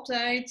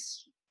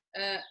altijd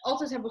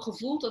hebben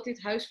gevoeld dat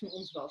dit huis van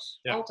ons was.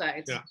 Ja.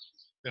 Altijd.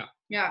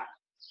 Ja.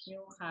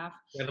 Heel gaaf.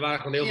 Ja, er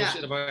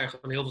waren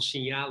gewoon heel veel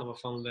signalen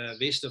waarvan we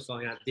wisten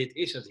van dit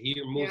is het.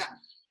 Hier moet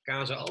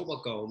Casa Alba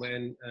komen.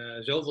 En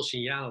zoveel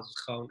signalen dat het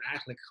gewoon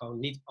eigenlijk gewoon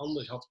niet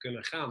anders had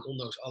kunnen gaan.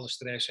 Ondanks alle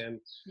stress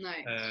en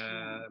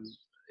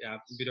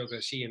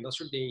bureaucratie en dat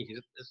soort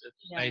dingetjes.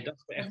 Wij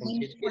dachten echt van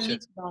dit is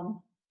het.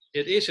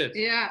 Dit is het.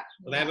 Ja.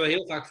 We hebben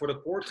heel vaak voor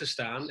de poort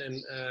gestaan.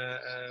 En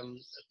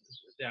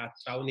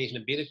terwijl we niet eens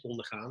naar binnen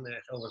konden gaan.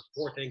 Over het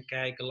poort heen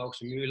kijken, langs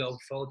de muur lopen,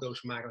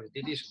 foto's maken.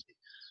 Dit is het.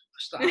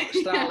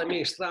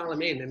 Straal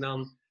hem in. En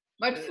dan,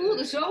 maar het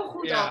voelde zo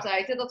goed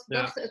altijd. Hè, dat we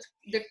dachten,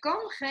 er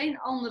kan geen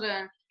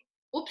andere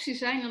optie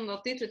zijn dan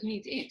dat dit het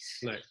niet is.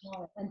 Nee.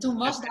 En toen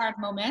was daar het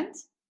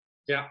moment.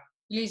 Ja.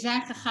 Jullie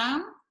zijn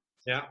gegaan.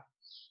 Ja.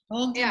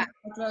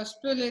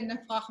 Spullen in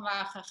de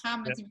vrachtwagen.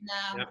 Gaan met die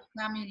banaan.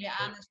 Kwamen jullie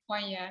aan in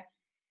Spanje.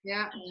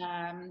 Ja.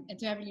 En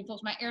toen hebben jullie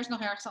volgens mij eerst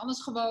nog ergens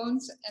anders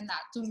gewoond. En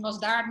toen was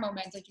daar het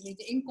moment dat jullie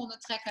erin konden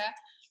trekken.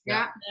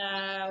 Ja.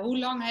 Hoe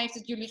lang heeft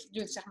het jullie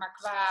geduurd, zeg maar,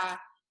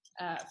 qua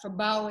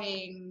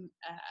verbouwing?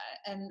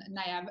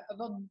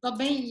 Wat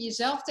ben je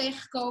jezelf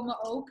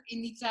tegengekomen ook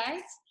in die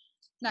tijd?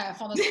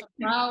 Van het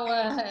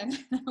verbouwen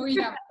en hoe je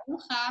daarmee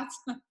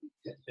omgaat.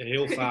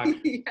 Heel vaak.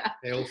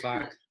 Heel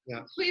vaak.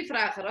 Ja. Goeie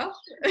vraag, Raf.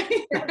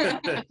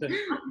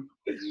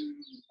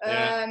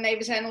 Nee,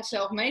 we zijn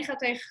onszelf mega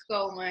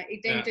tegengekomen.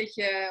 Ik denk dat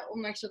je,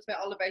 ondanks dat wij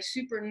allebei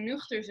super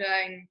nuchter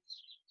zijn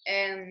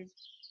en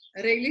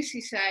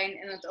realistisch zijn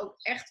en het ook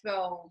echt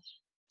wel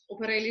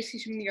op een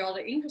realistische manier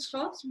hadden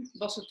ingeschat,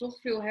 was het toch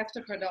veel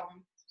heftiger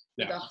dan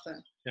we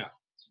dachten. Ja.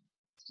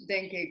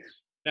 Denk ik.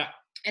 Ja.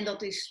 En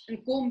dat is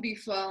een combi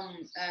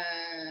van,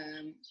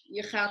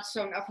 je gaat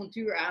zo'n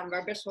avontuur aan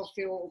waar best wel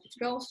veel op het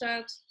spel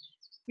staat.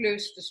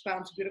 Plus de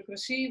Spaanse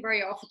bureaucratie, waar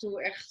je af en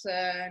toe echt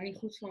niet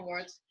goed van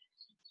wordt.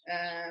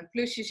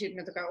 Plus je zit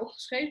met elkaar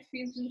opgeschreven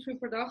 24 uur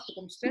per dag. Er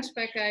komt stress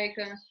bij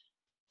kijken.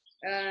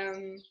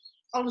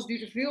 Alles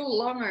duurde veel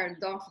langer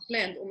dan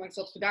gepland, ondanks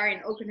dat we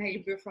daarin ook een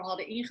hele buffer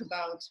hadden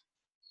ingebouwd.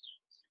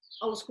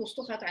 Alles kost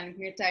toch uiteindelijk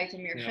meer tijd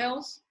en meer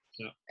geld.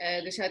 Ja.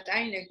 Dus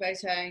uiteindelijk, wij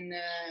zijn...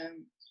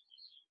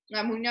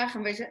 moet je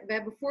nagaan, we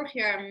hebben vorig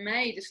jaar in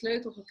mei de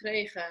sleutel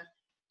gekregen.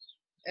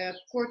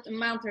 Kort een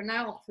maand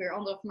daarna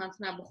ongeveer, 1,5 maand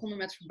daarna begonnen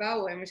met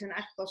verbouwen. En we zijn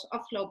eigenlijk pas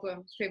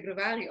afgelopen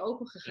februari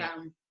open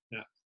gegaan.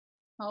 Ja.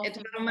 En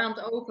toen waren we een maand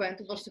open en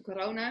toen was de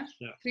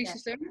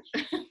coronacrisis er.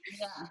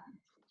 Ja.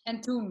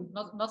 En toen,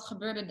 wat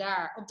gebeurde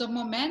daar? Op dat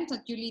moment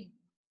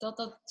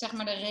dat zeg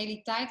maar de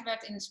realiteit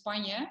werd in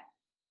Spanje,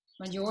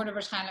 want je hoorde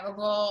waarschijnlijk ook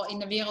wel in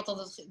de wereld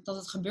dat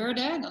het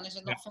gebeurde, dan is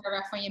het nog ver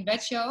weg van je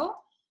bedshow.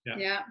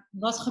 Ja.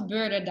 Wat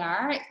gebeurde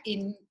daar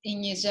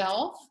in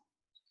jezelf?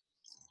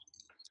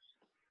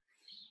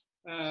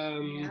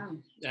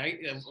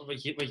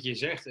 Wat je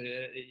zegt,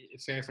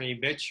 ver van je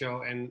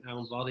bedshow.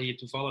 Want we hadden hier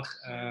toevallig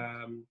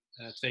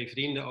 2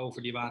 vrienden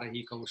over, die waren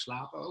hier komen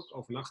slapen ook,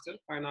 overnachten,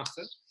 een paar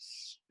nachten.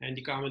 En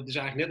die kwamen dus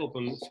eigenlijk net op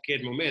een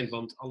verkeerd moment,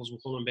 want alles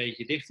begon een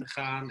beetje dicht te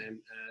gaan.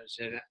 En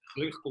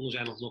gelukkig konden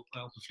zij nog op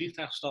een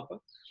vliegtuig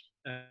stappen.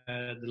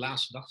 De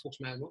laatste dag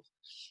volgens mij nog.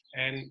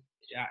 En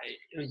ja,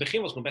 in het begin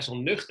was het nog best wel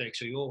nuchter. Ik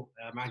zei, joh,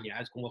 maakt niet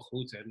uit, komt wel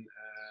goed. En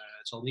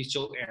het zal niet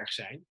zo erg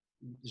zijn.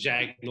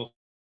 Zei ik nog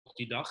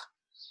die dag.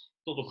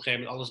 Tot op een gegeven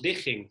moment alles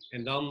dichtging.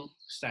 En dan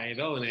sta je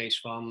wel ineens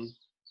van,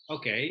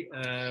 oké,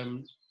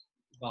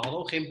 we hadden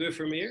al geen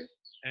buffer meer.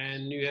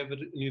 En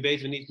nu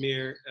weten we niet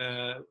meer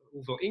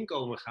hoeveel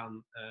inkomen we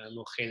gaan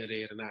nog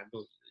genereren.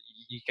 Nou,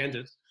 je kent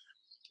het.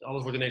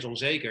 Alles wordt ineens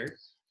onzeker.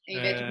 En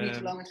je weet ook niet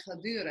hoe lang het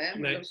gaat duren, hè?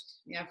 Maar Nee. dat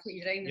is, voor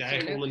iedereen je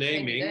eigen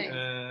onderneming.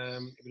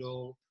 Ik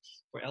bedoel,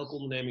 voor elke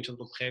onderneming is dat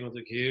op een gegeven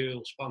moment natuurlijk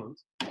heel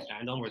spannend. Ja,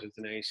 en dan wordt het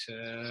ineens,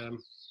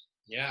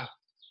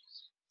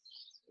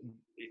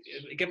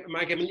 Ik heb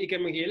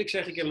me eerlijk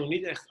gezegd, ik heb nog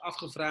niet echt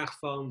afgevraagd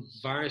van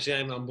waar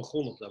zijn we aan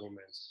begonnen op dat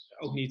moment.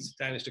 Ook niet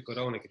tijdens de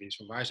coronacrisis.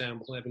 Van waar zijn we aan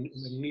begonnen, heb ik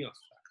nog niet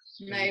afgevraagd.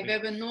 Nee, we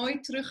hebben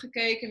nooit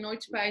teruggekeken,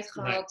 nooit spijt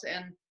gehad.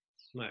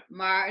 Nee.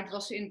 Maar het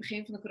was in het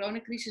begin van de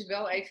coronacrisis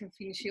wel even een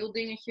financieel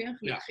dingetje.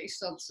 Gelukkig is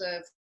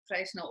dat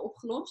vrij snel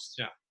opgelost.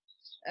 Ja.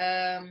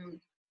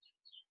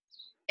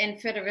 En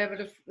verder, we hebben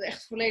er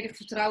echt volledig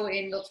vertrouwen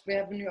in. Dat we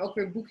hebben nu ook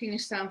weer boekingen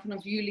staan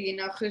vanaf juli en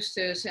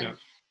augustus. En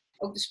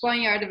ook de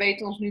Spanjaarden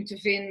weten ons nu te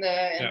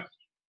vinden. En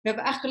we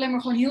hebben eigenlijk alleen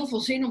maar gewoon heel veel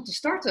zin om te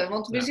starten.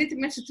 Want we zitten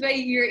met z'n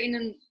tweeën hier in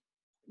een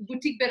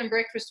boutique bed and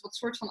breakfast wat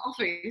soort van af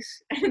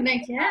is. En dan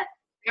denk je,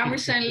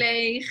 kamers zijn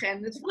leeg.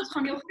 En het voelt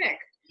gewoon heel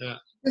gek.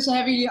 Ja. Dus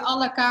hebben jullie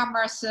alle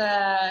kamers,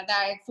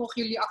 ik volg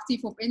jullie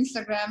actief op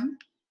Instagram.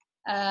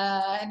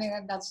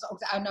 En dat is ook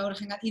de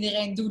uitnodiging aan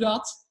iedereen, doe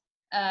dat.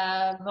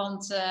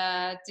 Want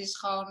het is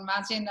gewoon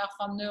waanzinnig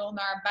van 0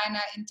 naar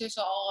bijna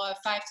intussen al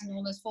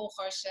 1500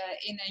 volgers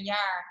in een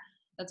jaar.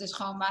 Dat is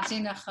gewoon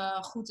waanzinnig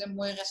goed en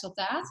mooi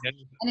resultaat. Ja.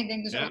 En ik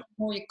denk dus ook een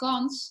mooie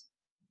kans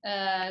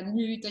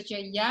nu dat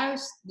je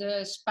juist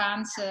de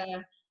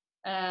Spaanse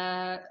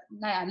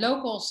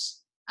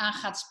locals aan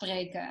gaat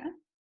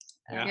spreken.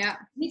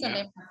 Niet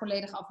alleen maar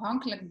volledig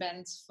afhankelijk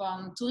bent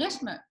van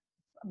toerisme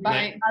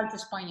buiten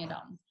Spanje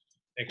dan.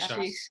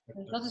 Exact. Dus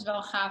dat is wel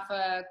een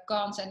gave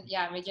kans. En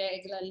ja, weet je,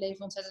 ik leef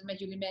ontzettend met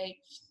jullie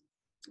mee.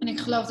 En ik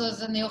geloof dat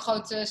het een heel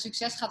groot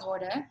succes gaat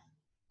worden.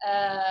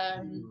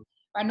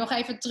 Maar nog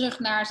even terug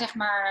naar, zeg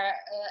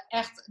maar,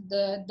 echt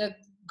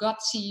de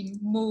gutsy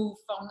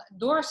move van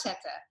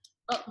doorzetten.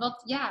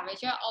 Weet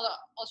je,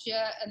 als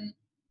je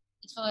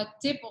iets van een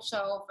tip of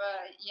zo, of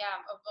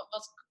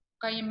wat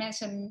kan je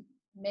mensen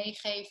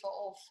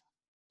meegeven? Of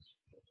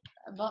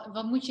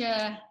wat moet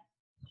je...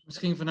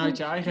 Misschien vanuit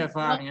je eigen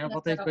ervaring, hè?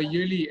 Wat heeft bij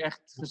jullie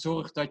echt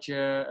gezorgd dat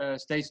je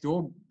steeds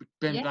door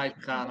bent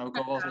blijven gaan, ook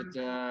al was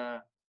het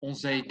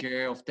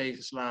onzeker of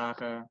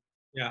tegenslagen?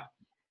 Ja.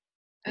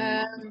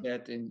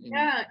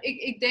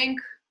 Ik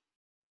denk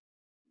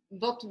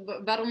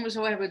waarom we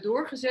zo hebben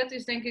doorgezet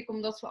is denk ik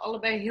omdat we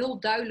allebei heel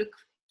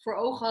duidelijk voor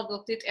ogen hadden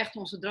dat dit echt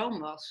onze droom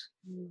was.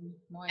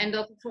 Mooi. En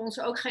dat het voor ons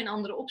ook geen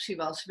andere optie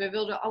was. We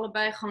wilden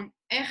allebei gewoon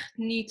echt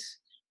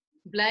niet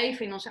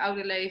blijven in ons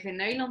oude leven in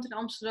Nederland, in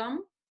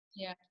Amsterdam.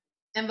 Ja.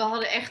 En we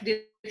hadden echt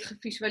dit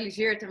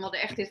gevisualiseerd en we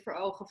hadden echt dit voor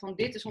ogen van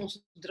dit is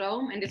onze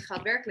droom en dit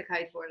gaat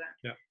werkelijkheid worden.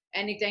 Ja.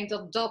 En ik denk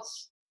dat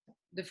dat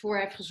ervoor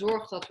heeft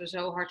gezorgd dat we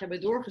zo hard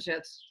hebben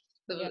doorgezet.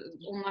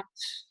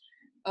 Ondanks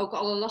ook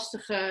alle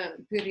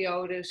lastige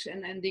periodes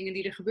en dingen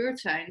die er gebeurd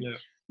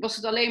zijn, was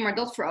het alleen maar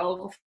dat voor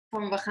ogen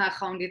van we gaan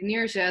gewoon dit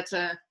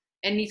neerzetten.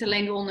 En niet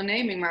alleen de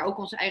onderneming, maar ook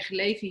ons eigen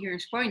leven hier in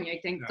Spanje.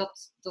 Ik denk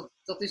dat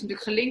is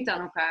natuurlijk gelinkt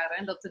aan elkaar.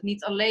 En dat het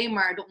niet alleen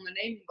maar de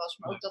onderneming was,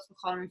 maar ook dat we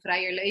gewoon een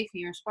vrijer leven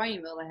hier in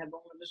Spanje wilden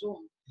hebben onder de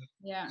zon.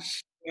 Ja,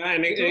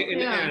 en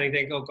ik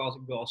denk ook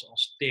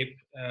als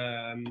tip,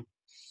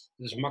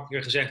 dat is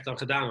makkelijker gezegd dan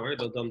gedaan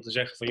hoor, dan te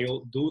zeggen van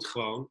joh, doe het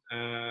gewoon.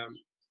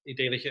 Ik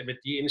denk dat je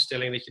met die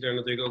instelling dat je er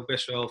natuurlijk ook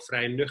best wel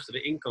vrij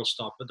nuchter in kan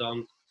stappen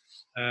dan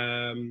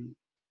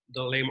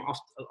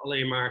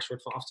alleen maar een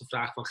soort van af te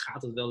vragen van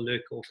gaat het wel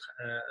lukken? Of,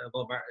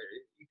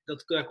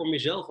 daar kom je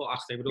zelf wel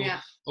achter. Ik bedoel,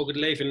 ook het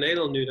leven in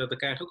Nederland nu, daar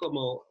krijg je ook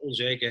allemaal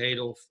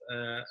onzekerheden of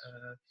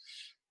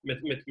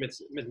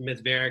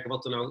met werk,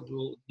 wat dan ook. Ik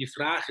bedoel, die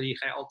vragen die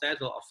ga je altijd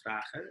wel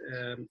afvragen.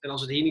 En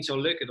als het hier niet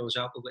zou lukken, dan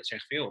zou ik ook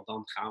zeggen veel.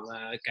 Dan gaan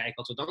we kijken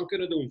wat we dan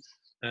kunnen doen.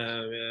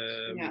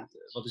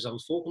 Wat is dan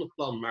het volgende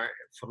plan?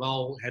 Maar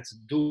vooral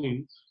het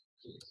doen.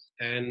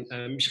 En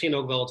misschien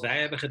ook wel wat wij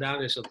hebben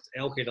gedaan, is dat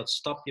elke keer dat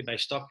stapje bij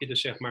stapje,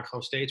 dus zeg maar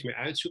gewoon steeds meer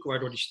uitzoeken,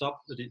 waardoor die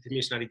stap,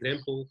 tenminste naar die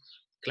drempel,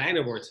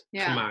 kleiner wordt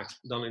gemaakt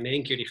dan in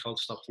één keer die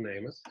grote stap te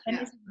nemen. En is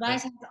het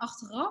wijsheid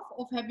achteraf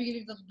of hebben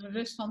jullie dat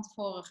bewust van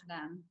tevoren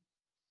gedaan?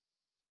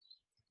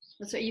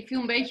 Je viel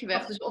een beetje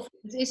weg.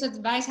 Dus is het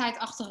wijsheid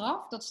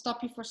achteraf, dat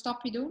stapje voor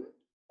stapje doen?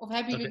 Of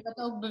hebben jullie dat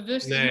ook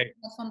bewust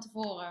van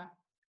tevoren?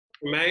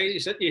 Voor mij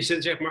is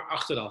het zeg maar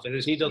achteraf. Het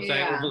is niet dat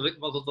wij,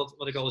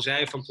 wat ik al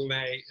zei, van toen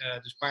wij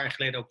dus een paar jaar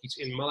geleden ook iets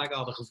in Malaga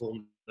hadden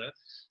gevonden,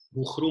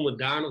 hoe groen we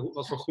daar,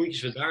 wat voor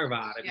groentjes we daar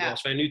waren. Ja.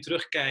 Als wij nu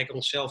terugkijken,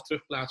 onszelf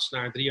terugplaatsen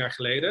naar 3 jaar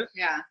geleden,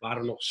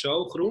 waren we nog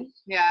zo groen.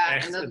 Ja,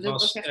 echt, en dat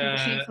was echt het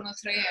begin van het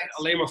traject.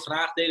 Alleen maar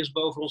vraagtekens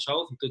boven ons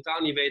hoofd, en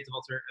totaal niet weten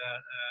wat er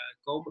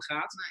komen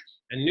gaat.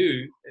 Nee. En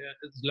nu,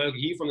 het leuke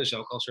hiervan is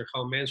ook, als er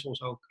gewoon mensen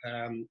ons ook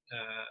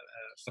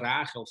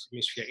vragen, of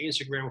tenminste via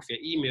Instagram of via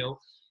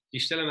e-mail,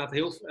 die stellen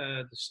inderdaad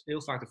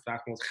heel vaak de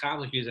vraag van wat gaaf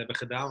dat jullie het hebben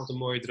gedaan, wat een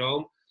mooie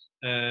droom.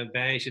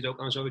 Wij zitten ook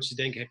aan zoiets te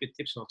denken, heb je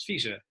tips en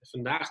adviezen?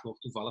 Vandaag nog,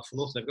 toevallig,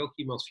 vanochtend heb ik ook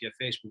iemand via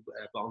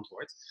Facebook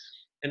beantwoord.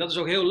 En dat is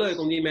ook heel leuk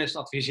om die mensen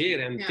te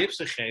adviseren en tips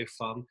te geven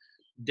van,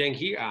 denk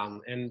hier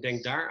aan en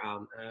denk daar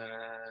aan.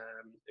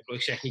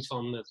 Ik zeg niet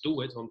van,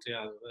 doe het, want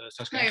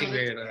straks krijg ik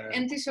weer...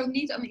 En het is ook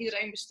niet aan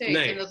iedereen besteed.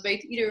 Nee. En dat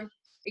weet ieder...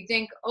 Ik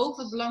denk ook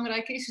wat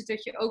belangrijk is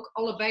dat je ook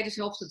allebei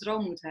dezelfde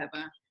droom moet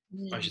hebben.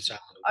 Als je het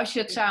samen doet.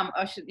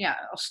 Als je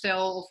het als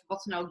stel of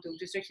wat dan ook doet.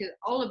 Dus dat je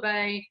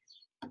allebei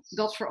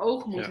dat voor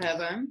ogen moet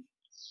hebben.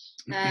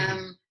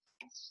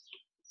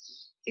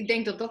 Ik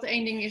denk dat dat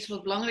één ding is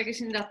wat belangrijk is.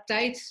 Inderdaad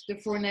tijd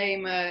ervoor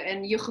nemen.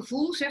 En je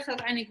gevoel zegt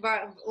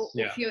uiteindelijk of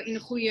je in de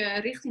goede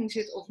richting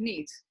zit of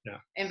niet.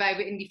 Ja. En wij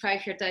hebben in die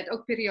 5 jaar tijd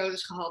ook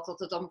periodes gehad dat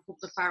het dan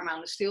bijvoorbeeld een paar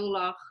maanden stil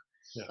lag.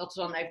 Ja. Dat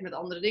we dan even met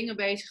andere dingen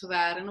bezig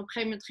waren. En op een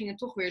gegeven moment ging het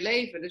toch weer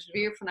leven. Dus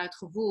weer vanuit het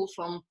gevoel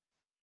van...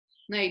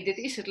 Nee, dit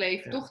is het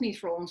leven toch niet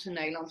voor ons in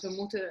Nederland.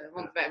 Want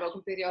wij hebben ook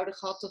een periode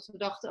gehad dat we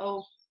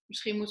dachten...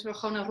 misschien moeten we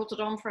gewoon naar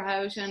Rotterdam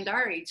verhuizen en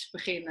daar iets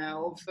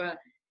beginnen. Of, dat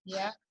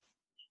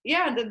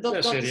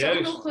is ook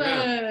nog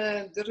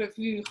de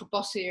revue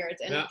gepasseerd.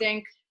 En ik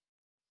denk,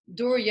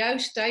 door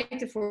juist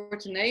tijd ervoor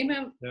te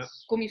nemen,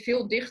 kom je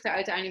veel dichter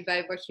uiteindelijk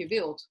bij wat je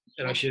wilt.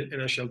 En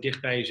als je ook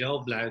dicht bij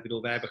jezelf blijft, ik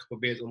bedoel, wij hebben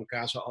geprobeerd om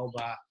elkaar zo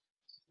Alba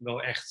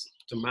wel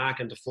echt te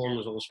maken en te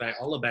vormen zoals wij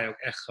allebei ook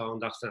echt gewoon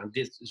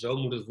dachten, zo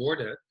moet het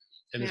worden.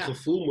 En het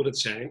gevoel moet het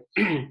zijn.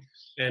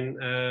 En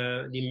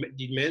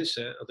die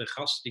mensen, de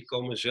gasten, die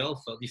komen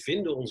zelf wel, die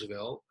vinden ons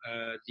wel,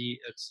 die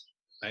het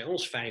bij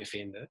ons fijn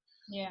vinden.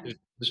 Yeah.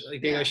 Dus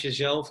ik denk als je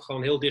zelf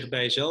gewoon heel dicht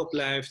bij jezelf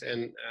blijft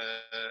en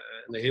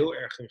er heel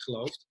erg in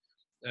gelooft,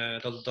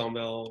 dat het dan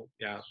wel,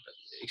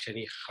 ik zeg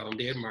niet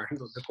gegarandeerd, maar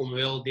dan komen we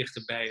wel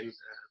dichter bij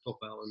toch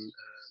wel een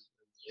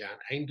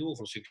einddoel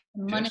van succes.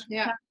 Een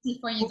manifestatie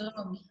van je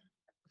droom.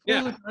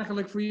 Voelt het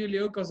eigenlijk voor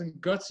jullie ook als een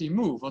gutsy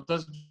move? Want dat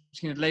is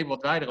misschien het label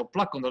wat wij erop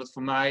plakken. Omdat het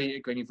voor mij,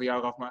 ik weet niet voor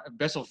jou af, maar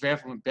best wel ver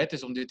van mijn bed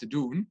is om dit te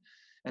doen.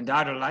 En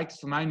daardoor lijkt het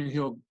voor mij nu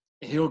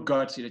heel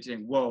gutsy. Dat je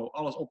denkt, wow,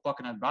 alles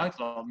oppakken naar het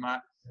buitenland.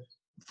 Maar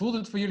voelt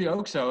het voor jullie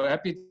ook zo?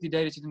 Heb je het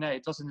idee dat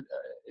het was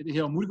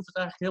heel moeilijk of het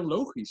eigenlijk heel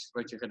logisch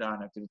wat je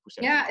gedaan hebt in het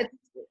proces? Ja,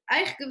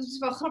 eigenlijk is het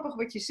wel grappig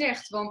wat je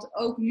zegt. Want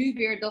ook nu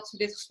weer dat we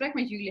dit gesprek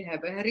met jullie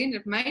hebben,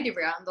 herinnert mij er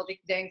weer aan dat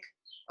ik denk,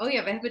 we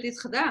hebben dit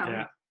gedaan.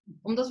 Ja.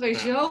 Omdat wij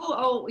zo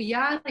al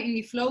jaren in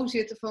die flow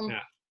zitten van,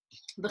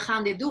 we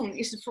gaan dit doen,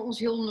 is het voor ons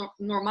heel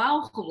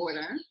normaal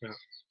geworden.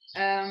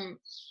 Ja.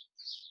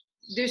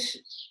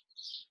 Dus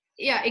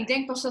ik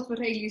denk pas dat we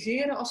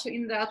realiseren als we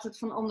inderdaad het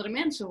van andere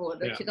mensen horen.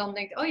 Dat je dan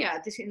denkt,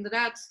 het is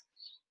inderdaad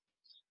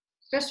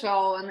best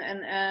wel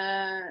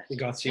een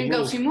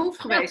gutsy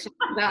move geweest.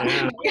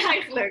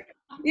 Eigenlijk.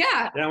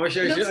 Ja, maar als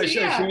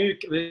je nu,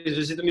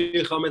 we zitten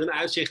nu gewoon met een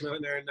uitzicht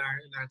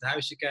naar het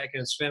huis te kijken,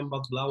 het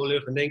zwembad, blauwe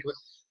lucht, en denken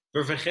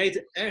we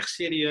vergeten echt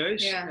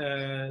serieus,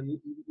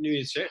 nu je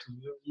het zegt,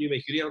 nu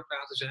met jullie aan het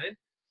praten zijn,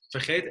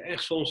 vergeten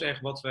echt soms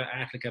wat we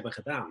eigenlijk hebben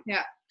gedaan.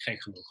 Ja.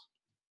 Gek genoeg.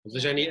 Want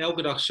we zijn hier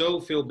elke dag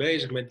zoveel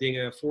bezig met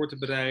dingen voor te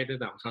bereiden.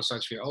 Nou, we gaan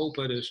straks weer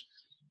open, dus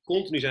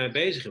continu zijn we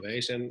bezig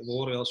geweest. En we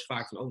horen wel eens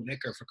vaak van,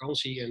 lekker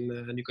vakantie en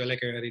nu kan je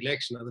lekker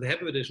relaxen. Nou, dat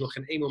hebben we dus nog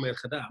geen 1 moment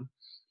gedaan.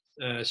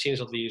 Sinds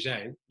dat we hier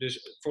zijn.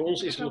 Dus voor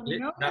ons is het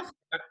nog...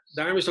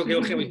 Daarom is het ook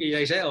heel gek,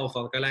 jij zei al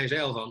van, Carlijn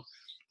zei al van...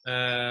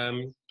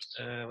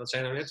 wat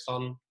zei nou net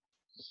van...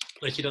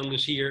 Dat je dan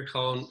dus hier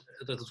gewoon...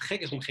 Dat het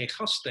gek is om geen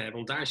gasten te hebben.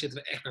 Want daar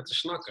zitten we echt naar te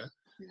snakken.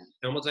 Ja.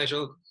 En omdat wij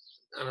zo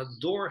aan het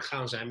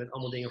doorgaan zijn met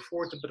allemaal dingen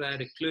voor te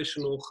bereiden,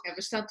 klussen nog. Ja,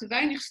 we staan te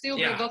weinig stil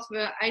bij wat we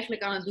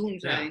eigenlijk aan het doen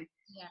zijn.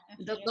 Ja.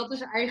 Dat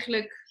is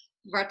eigenlijk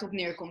waar het op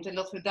neerkomt. En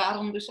dat we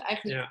daarom dus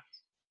eigenlijk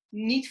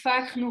niet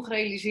vaak genoeg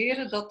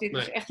realiseren dat dit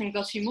dus Nee. echt een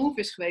gutsy move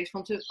is geweest.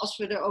 Want als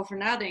we erover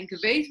nadenken,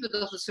 weten we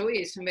dat het zo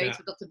is. En weten Ja.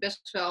 we dat het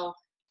best wel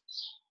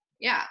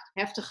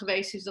heftig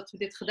geweest is dat we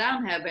dit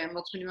gedaan hebben. En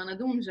wat we nu aan het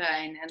doen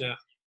zijn. En,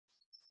 Ja.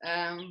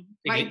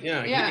 maar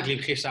Ik liep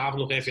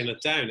gisteravond nog even in de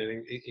tuin.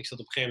 En ik zat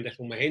op een gegeven moment echt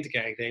om me heen te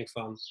kijken. Ik denk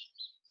van,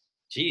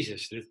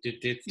 Jezus,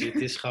 dit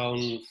is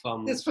gewoon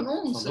van... dit is van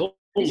ons. Van ons.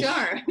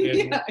 Bizar.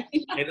 En- Ja.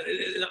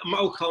 maar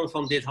ook gewoon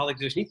van, dit had ik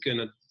dus niet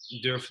kunnen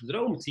durven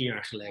dromen 10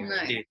 jaar geleden.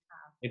 Nee. Dit.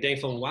 Ik denk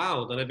van,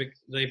 wauw, dan heb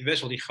je best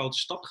wel die grote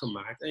stap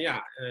gemaakt. En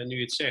ja, nu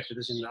je het zegt, het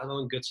is inderdaad wel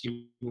een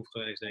gutsy move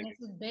geweest, denk En ik.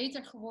 is het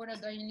beter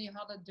geworden dan jullie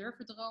hadden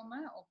durven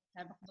dromen? Of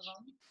hebben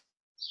gedroomd?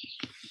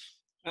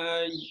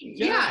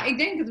 Ja, ik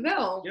denk het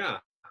wel.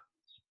 Ja,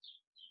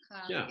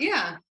 Gaaf. ja,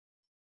 Ja,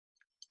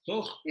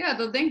 toch? ja,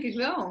 dat denk ik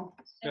wel.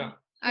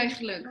 Ja.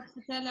 Eigenlijk. Wat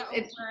vertellen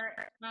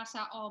over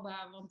Casa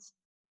Alba? Want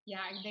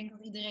ja, ik denk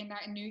dat iedereen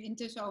daar nu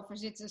intussen over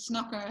zit te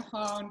snakken.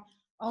 Gewoon,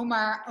 oh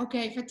maar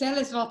oké, vertel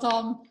eens wat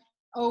dan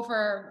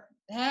over...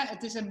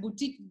 Het is een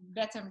boutique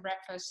bed and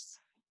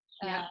breakfast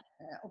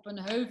op een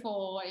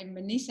heuvel in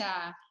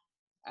Benissa.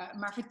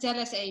 Maar vertel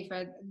eens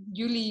even,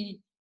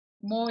 jullie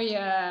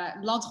mooie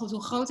landgoed,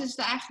 hoe groot is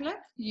het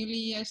eigenlijk?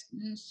 Jullie...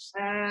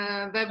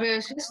 We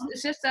hebben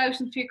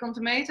 6000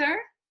 vierkante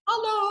meter.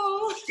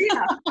 Hallo!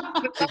 Ja,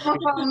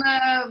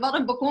 we hadden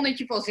een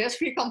balkonnetje van 6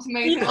 vierkante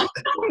meter.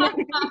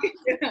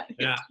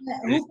 Ja.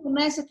 Hoeveel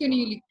mensen kunnen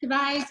jullie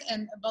kwijt?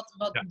 En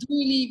wat Ja. doen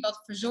jullie?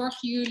 Wat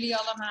verzorgen jullie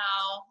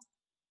allemaal?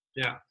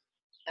 Ja.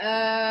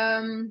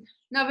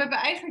 Nou, we hebben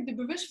eigenlijk er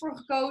bewust voor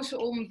gekozen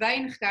om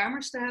weinig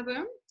kamers te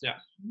hebben.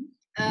 Ja.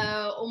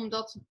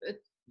 Omdat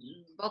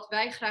wat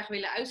wij graag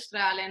willen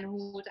uitstralen en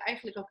hoe het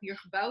eigenlijk ook hier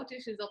gebouwd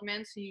is dat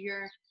mensen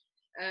hier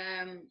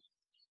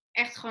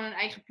echt gewoon een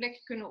eigen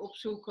plekje kunnen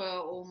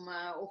opzoeken om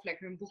of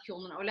lekker een boekje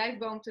onder een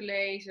olijfboom te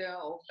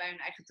lezen of bij hun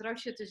eigen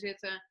terrasje te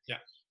zitten.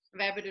 Ja.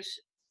 We hebben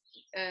dus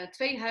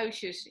 2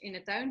 huisjes in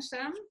de tuin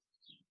staan.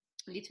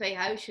 Die 2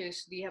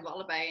 huisjes die hebben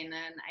allebei een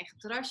eigen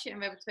terrasje en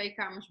we hebben 2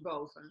 kamers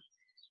boven.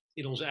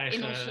 In onze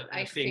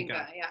eigen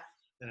finca. Ja.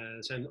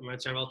 Maar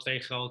het zijn wel 2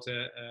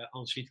 grote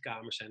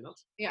ensuitekamers zijn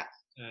dat. Ja.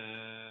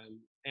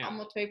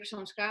 Allemaal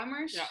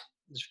 2-persoonskamers. Ja.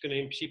 Dus we kunnen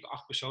in principe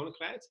 8 personen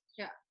kwijt.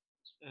 Ja.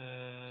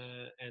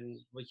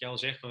 En wat jij al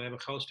zegt, we hebben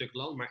een groot stuk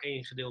land, maar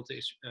 1 gedeelte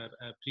is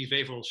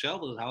privé voor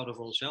onszelf. Dat houden we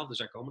voor onszelf, dus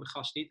daar komen de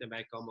gasten niet. En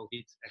wij komen ook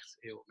niet echt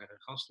heel met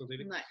een gast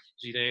natuurlijk. Nee.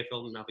 Dus iedereen heeft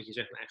wel, wat je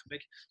zegt, een eigen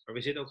plek. Maar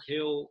we zitten ook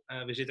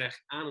we zitten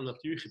eigenlijk aan een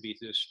natuurgebied.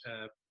 Dus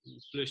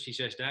plus die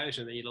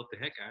 6000 en je loopt de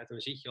hek uit. En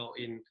dan zit je al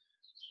in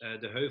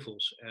de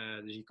heuvels.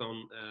 Dus je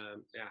kan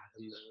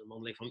een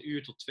wandeling van 1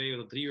 uur tot 2 uur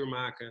tot 3 uur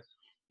maken.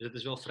 Dus het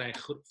is wel vrij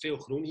veel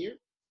groen hier.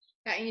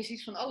 Ja, en je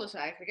ziet van alles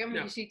eigenlijk. Hè? Want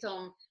Ja. je ziet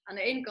dan, aan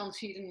de ene kant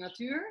zie je de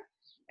natuur.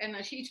 En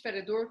als je iets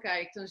verder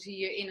doorkijkt, dan zie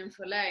je in een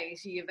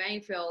vallei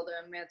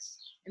wijnvelden met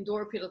een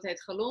dorpje dat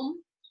heet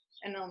Galon.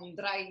 En dan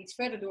draai je iets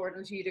verder door,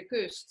 dan zie je de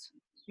kust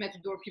met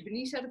het dorpje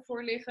Benissa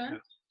ervoor liggen.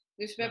 Ja.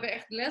 Dus we hebben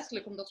echt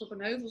letterlijk, omdat we op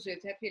een heuvel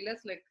zitten, heb je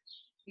letterlijk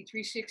die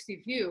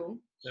 360 view.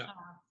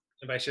 Ja.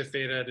 En wij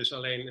serveren dus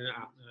alleen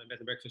bed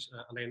and breakfast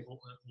alleen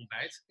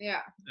ontbijt.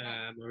 Ja.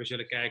 Maar we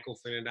zullen kijken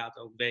of we inderdaad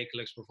ook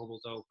wekelijks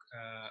bijvoorbeeld ook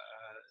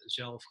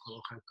zelf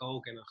gewoon gaan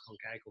koken. En dan gewoon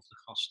kijken of de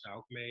gasten daar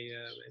ook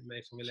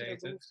mee van willen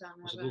eten.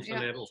 Als ze behoefte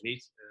aan hebben of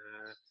niet.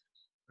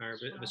 Maar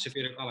we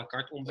serveren ook à la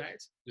carte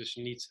ontbijt. Dus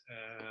niet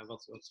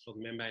wat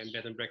men bij een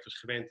bed and breakfast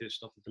gewend is,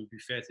 dat het een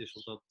buffet is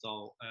of dat het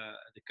al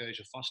de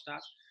keuze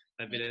vaststaat.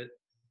 Wij willen,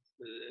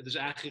 het is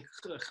eigenlijk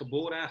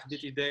geboren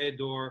dit idee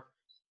door...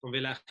 We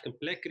willen eigenlijk een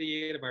plek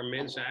creëren waar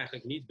mensen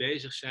eigenlijk niet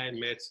bezig zijn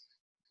met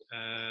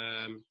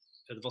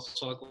wat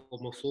zal ik op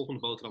mijn volgende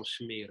boterham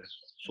smeren,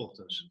 's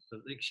ochtends.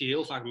 Ik zie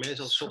heel vaak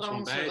mensen als 's ochtends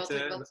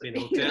ontbijten in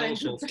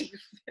hotels of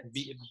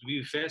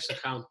buffets. Dan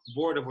gaan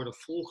borden worden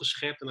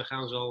volgeschept en dan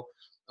gaan ze al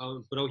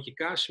een broodje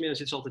kaas smeren. En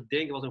dan zitten ze altijd te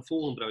denken wat hun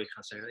volgende broodje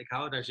gaat zijn. Ik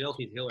hou daar zelf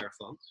niet heel erg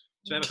van.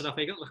 Dus wij hebben gedacht,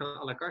 weet je wat, we gaan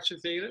à la carte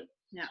serveren.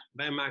 Ja.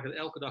 Wij maken het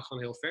elke dag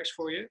gewoon heel vers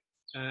voor je.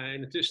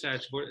 In de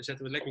tussentijd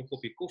zetten we lekker een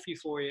kopje koffie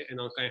voor je. En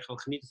dan kan je gewoon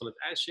genieten van het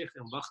uitzicht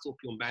en wachten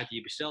op je ontbijt die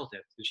je besteld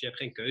hebt. Dus je hebt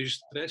geen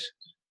keuzestress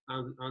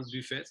aan het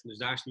buffet. Dus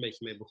daar is het een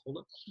beetje mee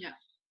begonnen. Ja.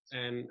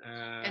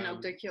 En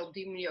ook dat je op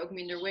die manier ook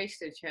minder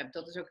wastage hebt.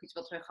 Dat is ook iets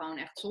wat wij gewoon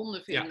echt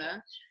zonde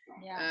vinden.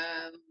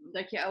 Ja.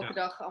 Dat je elke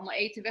dag allemaal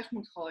eten weg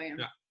moet gooien.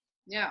 Ja.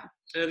 Ja.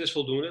 En dat is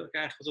voldoende. Dat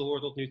krijg je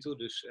gehoord tot nu toe.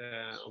 Dus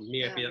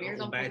meer heb je meer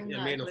dan ontbijt.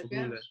 voldoende Meer dan eigenlijk,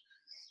 voldoende.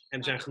 En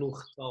er zijn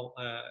genoeg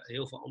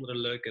heel veel andere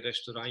leuke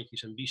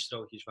restaurantjes en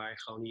bistrootjes waar je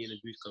gewoon hier in de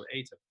buurt kan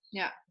eten.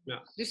 Ja. Ja.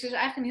 Dus het is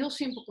eigenlijk een heel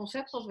simpel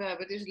concept wat we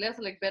hebben. Het is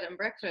letterlijk bed and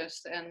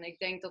breakfast. En ik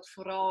denk dat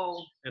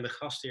vooral... En de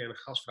gastheer en de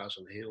gastvrouw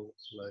zijn heel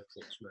leuk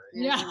volgens mij.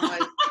 Ja.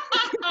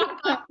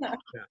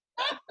 Ja.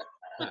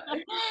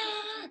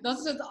 Dat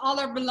is het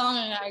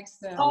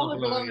allerbelangrijkste.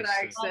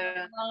 Allerbelangrijkste.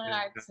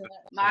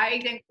 Allerbelangrijkste. Maar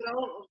ik denk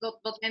vooral dat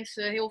wat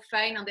mensen heel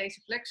fijn aan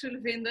deze plek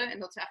zullen vinden. En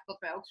dat is eigenlijk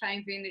wat wij ook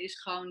fijn vinden.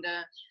 Is gewoon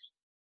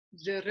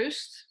de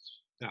rust.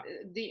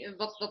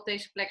 wat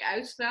deze plek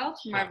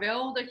uitstraalt. Maar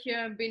wel dat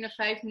je binnen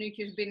 5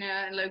 minuutjes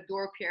binnen een leuk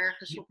dorpje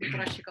ergens op een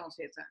terrasje kan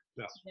zitten.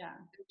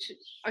 Ja.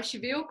 Dus als je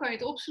wil, kan je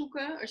het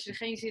opzoeken. Als je er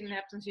geen zin in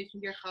hebt, dan zit je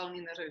hier gewoon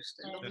in de rust.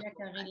 En dat is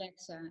Lekker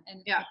relaxen.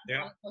 En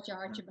alles wat je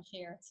hartje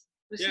begeert.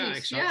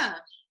 precies,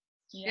 ja.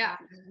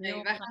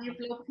 Nee, wij gaan hier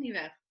voorlopig niet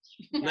weg.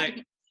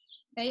 Nee.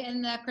 Hey,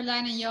 en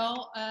Carlijn en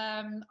Joel,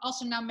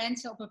 als er nou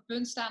mensen op het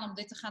punt staan om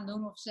dit te gaan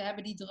doen, of ze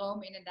hebben die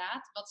droom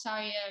inderdaad, wat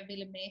zou je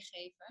willen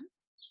meegeven?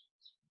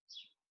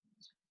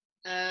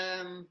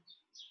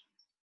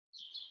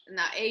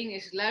 Nou, 1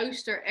 is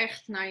luister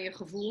echt naar je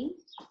gevoel.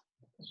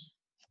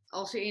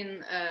 Als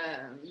in,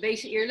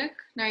 wees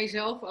eerlijk naar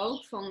jezelf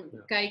ook.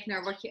 Kijk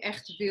naar wat je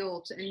echt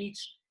wilt en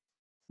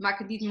maak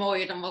het niet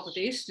mooier dan wat het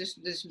is.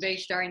 Dus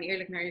wees daarin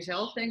eerlijk naar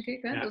jezelf, denk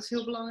ik. Hè? Dat is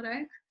heel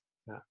belangrijk.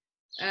 Ja.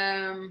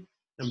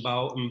 Een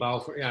bouw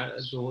voor,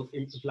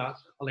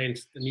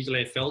 niet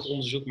alleen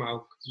veldonderzoek, maar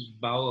ook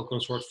bouw ook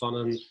een soort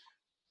van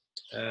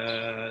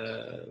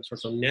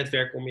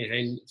netwerk om je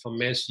heen van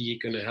mensen die je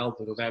kunnen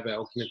helpen. We hebben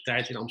ook in de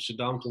tijd in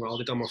Amsterdam, toen we al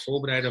dit allemaal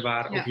voorbereiden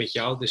waren, ook met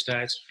jou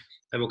destijds,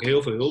 hebben we ook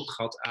heel veel hulp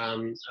gehad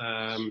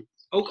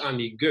ook aan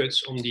die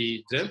guts om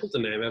die drempel te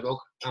nemen. We hebben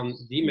ook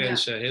aan die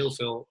mensen heel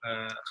veel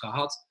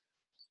gehad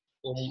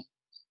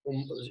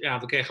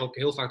we kregen ook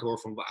heel vaak te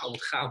horen van wauw,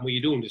 wat gaaf moet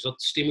je doen. Dus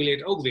dat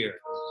stimuleert ook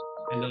weer.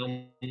 En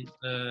dan,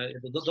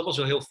 dat was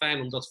wel heel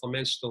fijn om dat van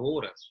mensen te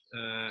horen.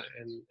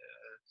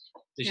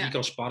 Dus je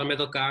kan sparren met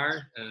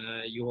elkaar.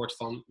 Je hoort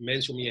van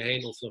mensen om je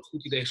heen of het een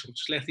goed idee is of een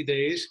slecht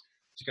idee is.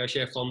 Dus als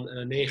je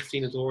van 9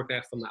 vrienden te horen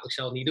krijgt van nou, ik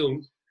zal het niet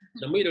doen.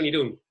 Dan moet je het ook niet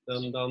doen.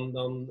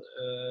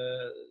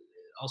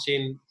 Als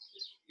in,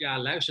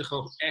 luister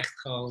gewoon echt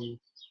gewoon.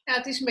 Ja,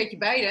 het is een beetje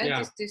beide. Ja.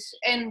 Het is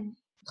en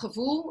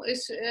gevoel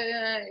is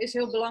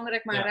heel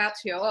belangrijk, maar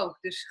ratio ook.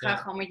 Dus ga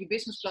gewoon met je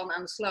businessplan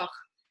aan de slag.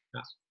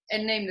 Ja.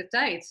 En neem de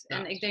tijd. Ja.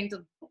 En ik denk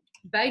dat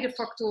beide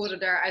factoren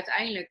daar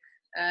uiteindelijk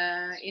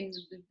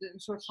in een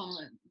soort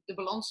van de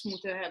balans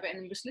moeten hebben en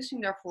een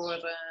beslissing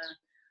daarvoor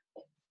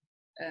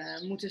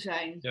moeten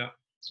zijn. Ja.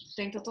 Ik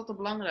denk dat dat het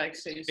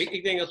belangrijkste is.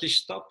 Ik denk dat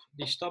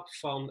die stap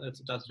van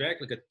het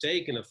daadwerkelijke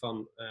tekenen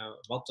van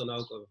wat dan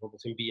ook,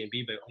 bijvoorbeeld in B&B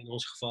in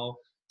ons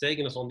geval,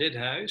 tekenen van dit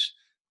huis,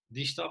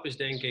 die stap is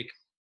denk ik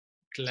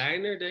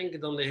kleiner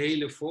dan de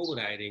hele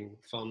voorbereiding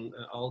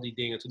van al die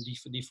dingen.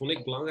 Die vond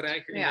ik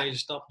belangrijker in deze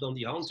stap dan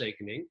die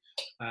handtekening.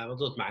 Want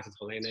dat maakt het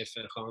alleen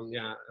even gewoon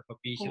een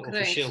papiertje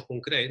officieel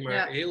concreet.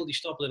 Maar heel die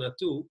stappen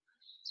ernaartoe,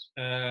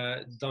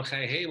 dan ga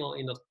je helemaal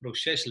in dat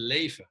proces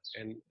leven.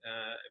 En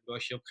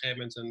als je op een gegeven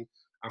moment een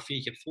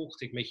A4'tje hebt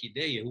volgetikt met je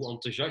ideeën, hoe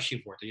enthousiast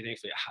je wordt. En je denkt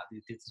van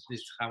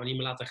dit gaan we niet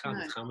meer laten gaan,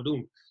 dit gaan we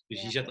doen.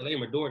 Dus je zet alleen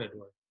maar door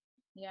daardoor.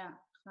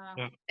 Ja.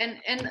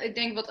 En ik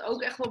denk wat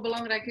ook echt wel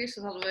belangrijk is,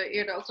 dat hadden we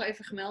eerder ook al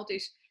even gemeld,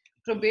 is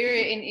probeer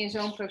je in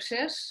zo'n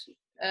proces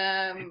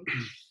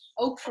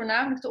ook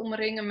voornamelijk te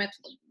omringen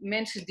met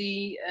mensen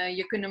die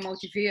je kunnen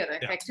motiveren.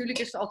 Kijk, natuurlijk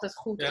is het altijd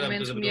goed om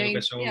mensen om je heen,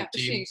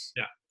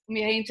 om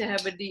je heen te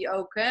hebben die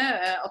ook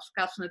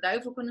advocaat van de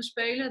duivel kunnen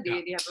spelen. Die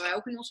hebben wij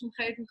ook in onze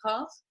omgeving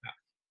gehad.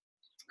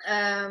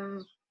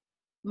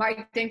 Maar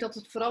ik denk dat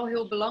het vooral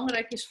heel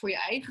belangrijk is voor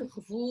je eigen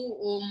gevoel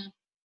om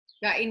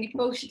in die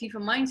positieve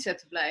mindset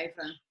te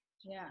blijven.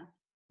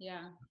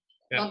 Ja.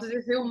 Want het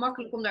is heel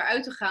makkelijk om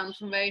daaruit te gaan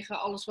vanwege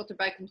alles wat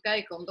erbij komt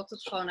kijken. Omdat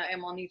het gewoon nou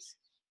eenmaal niet...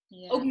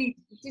 Ook niet,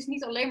 het is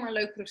niet alleen maar een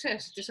leuk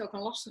proces. Het is ook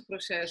een lastig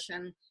proces.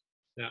 En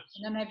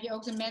dan heb je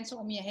ook de mensen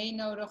om je heen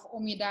nodig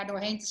om je daar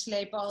doorheen te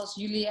slepen. Als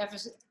jullie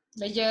even,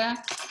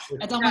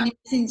 het allemaal niet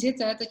zien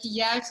zitten. Dat je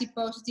juist die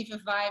positieve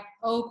vibe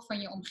ook van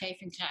je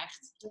omgeving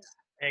krijgt.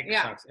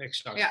 Exact. Ja,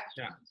 exact.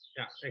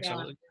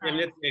 Je hebt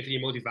net even die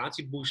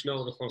motivatieboost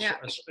nodig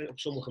op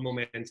sommige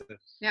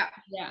momenten.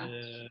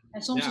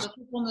 En soms is het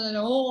onder de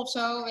hol of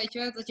zo, weet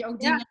je, dat je ook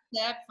die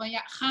mensen hebt van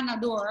ga nou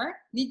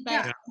door. Niet bij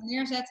het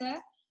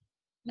neerzetten.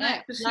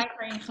 Nee, blijf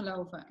erin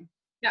geloven.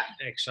 Ja,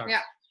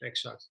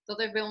 exact. Dat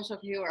heeft bij ons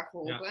ook heel erg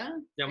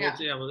geholpen. Want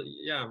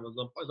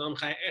dan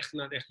ga je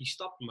echt die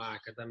stap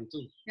maken daar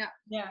naartoe.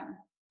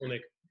 Ja. Vond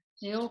ik.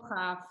 Heel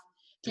gaaf.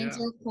 Klinkt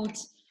heel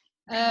goed.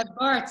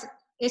 Bart,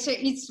 is er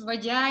iets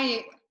wat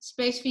jij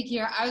specifiek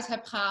hieruit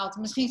hebt gehaald?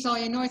 Misschien zal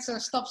je nooit zo'n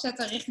stap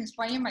zetten richting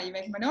Spanje, maar je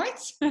weet maar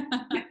nooit.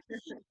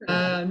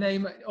 Nee,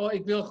 maar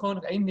ik wil gewoon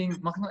nog één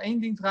ding. Mag ik nog één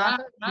ding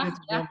vragen?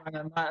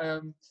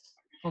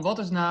 Van wat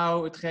is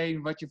nou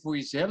hetgeen wat je voor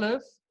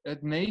jezelf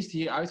het meest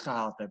hieruit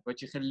gehaald hebt? Wat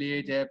je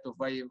geleerd hebt of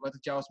wat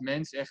het jou als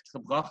mens echt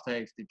gebracht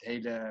heeft, dit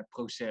hele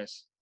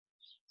proces?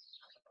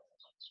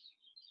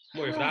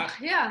 Mooie vraag.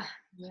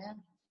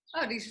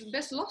 Oh, die is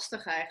best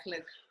lastig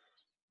eigenlijk.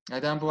 Ja,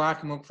 daarom bewaar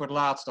ik hem ook voor het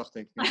laatst, dacht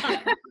ik.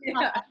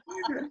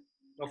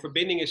 Nou,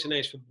 verbinding is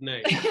ineens...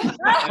 Nee.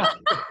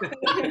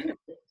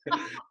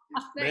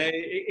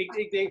 Nee,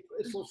 ik denk,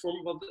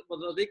 voor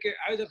wat ik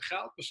eruit heb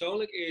gehaald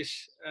persoonlijk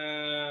is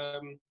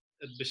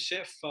het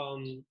besef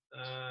van...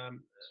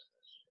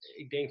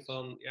 ik denk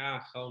van,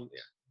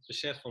 het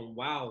besef van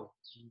wauw,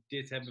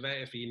 dit hebben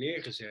wij even hier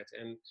neergezet.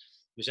 En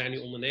we zijn nu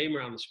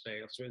ondernemer aan het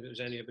spelen.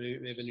 We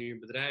hebben nu een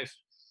bedrijf.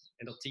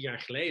 En dat 10 jaar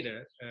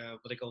geleden,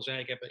 wat ik al zei,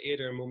 ik heb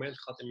eerder een moment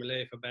gehad in mijn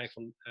leven waarbij ik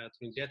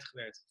toen ik 30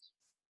 werd,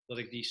 dat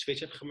ik die switch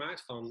heb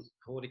gemaakt van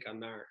horeca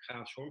naar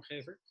grafisch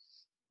vormgever.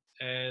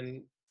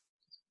 En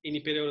in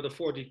die periode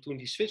daarvoor, toen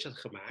die switch had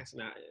gemaakt,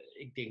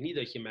 ik denk niet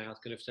dat je mij had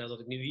kunnen vertellen dat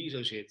ik nu hier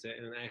zou zitten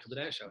en een eigen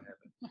bedrijf zou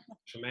hebben.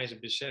 Dus voor mij is het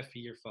besef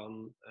hier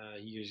van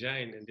hier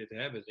zijn en dit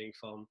hebben, denk ik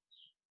van,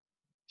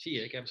 zie je,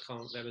 we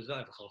hebben het wel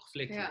even gewoon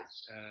geflikt. Ja.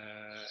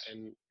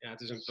 En ja,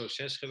 het is een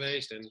proces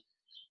geweest. En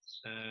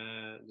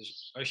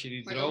dus als je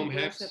die Maar droom dan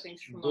hebt,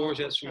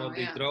 doorzettingsvermogen,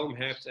 die droom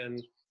hebt.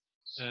 En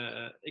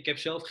ik heb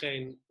zelf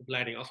geen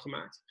opleiding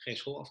afgemaakt, geen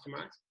school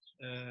afgemaakt.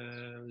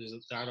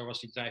 Dus daardoor was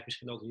die drijf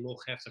misschien ook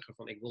nog heftiger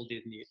van ik wil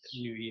dit nu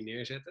hier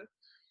neerzetten.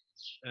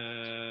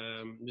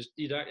 Dus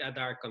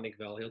daar kan ik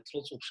wel heel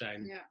trots op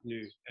zijn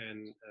nu.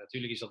 En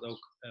natuurlijk is dat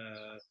ook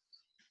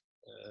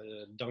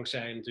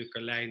dankzij natuurlijk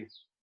Carlijn,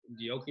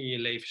 die ook in je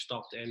leven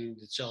stapt en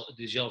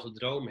dezelfde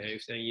droom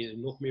heeft en je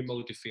nog meer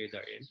motiveert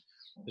daarin.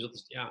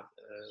 Dus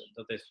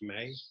dat heeft voor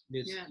mij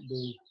dit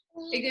doen.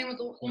 Ik denk,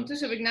 want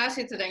ondertussen heb ik na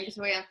zitten denken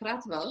terwijl jij aan het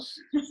praten was.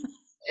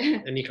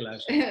 En niet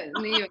geluisterd.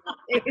 Nee,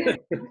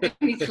 ik heb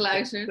niet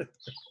geluisterd.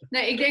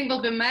 Nee, ik denk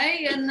wat bij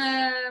mij en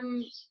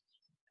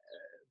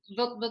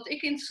wat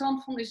ik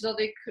interessant vond is dat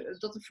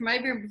het voor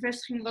mij weer een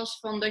bevestiging was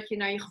van dat je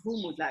naar je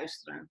gevoel moet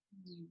luisteren.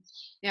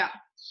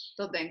 Ja,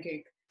 dat denk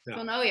ik. Ja.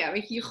 Van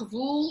weet je, je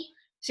gevoel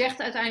zegt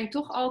uiteindelijk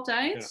toch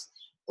altijd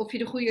of je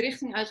de goede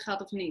richting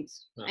uitgaat of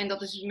niet. Ja. En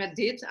dat is met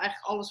dit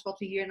eigenlijk alles wat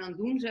we hier aan het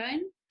doen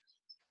zijn.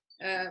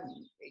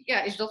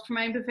 Is dat voor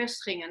mij een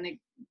bevestiging. En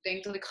ik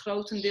denk dat ik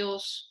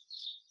grotendeels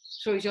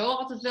sowieso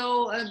altijd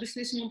wel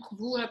beslissingen op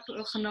gevoel heb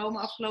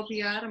genomen afgelopen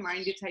jaren. Maar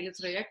in dit hele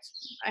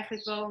traject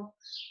eigenlijk wel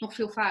nog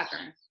veel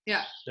vaker.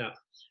 Ja.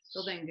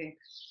 Dat denk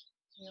ik.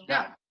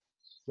 Ja.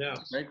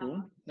 Oké,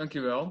 cool.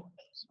 Dankjewel.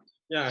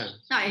 Ja.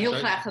 Nou, heel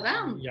graag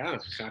gedaan. Ja,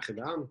 graag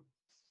gedaan.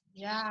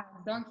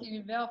 Ja, dank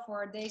jullie wel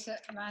voor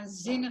deze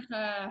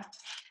waanzinnige,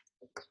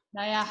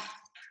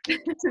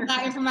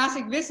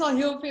 informatie. Ik wist al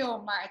heel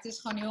veel, maar het is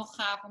gewoon heel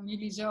gaaf om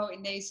jullie zo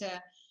in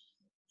deze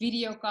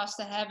videocast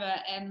te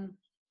hebben. En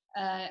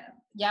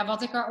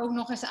wat ik er ook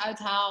nog eens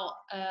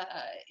uithaal,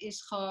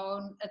 is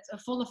gewoon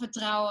het volle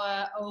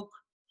vertrouwen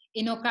ook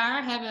in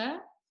elkaar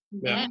hebben.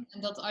 Ja. Hè?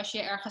 En dat als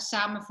je ergens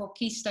samen voor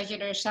kiest, dat je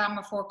er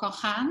samen voor kan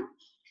gaan.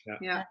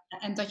 Ja.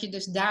 En dat je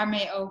dus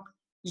daarmee ook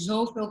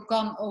zoveel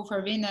kan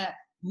overwinnen,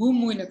 hoe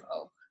moeilijk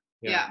ook.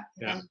 Ja.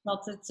 En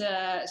dat het,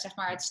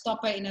 het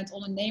stappen in het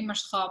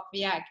ondernemerschap,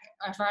 ik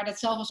ervaar dat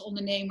zelf als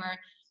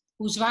ondernemer,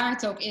 hoe zwaar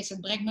het ook is,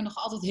 het brengt me nog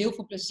altijd heel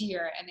veel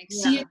plezier. En ik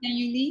zie het in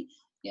jullie.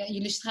 Ja,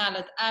 jullie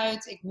stralen het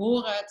uit, ik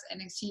hoor het en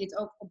ik zie het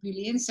ook op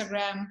jullie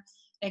Instagram.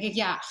 Denk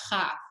ik,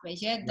 gaaf, weet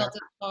je. Dat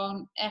is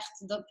gewoon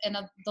echt,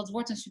 dat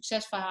wordt een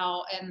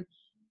succesverhaal. En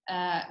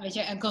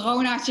een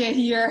coronaatje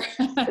hier.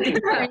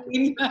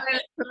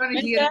 Corona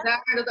hier en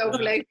daar, dat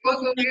overleeft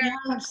ook wel weer.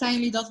 Ja, zijn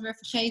jullie dat weer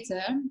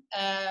vergeten.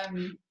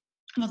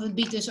 Want het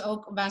biedt dus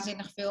ook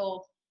waanzinnig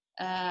veel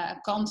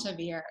kansen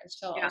weer.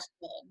 Zoals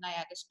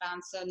de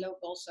Spaanse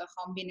locals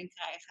gewoon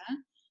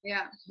binnenkrijgen.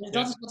 Ja. Dus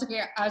dat is wat ik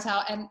weer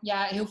uithaal. En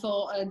heel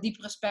veel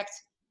diep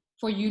respect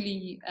voor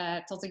jullie.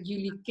 Dat ik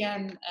jullie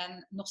ken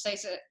en nog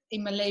steeds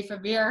in mijn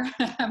leven weer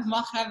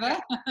mag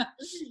hebben.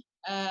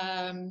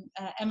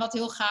 En wat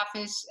heel gaaf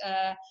is,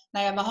 we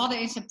hadden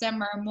in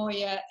september een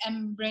mooie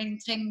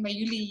M-branding training bij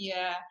jullie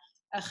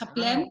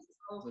gepland.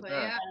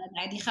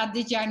 Die gaat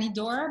dit jaar niet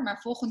door,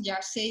 maar volgend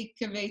jaar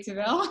zeker weten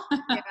wel.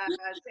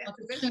 Want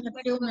ik gun het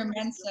veel meer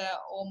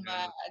mensen om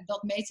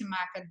dat mee te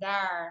maken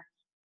daar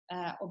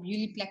op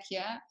jullie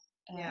plekje.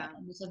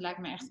 Dus dat lijkt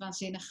me echt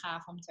waanzinnig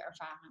gaaf om te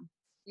ervaren.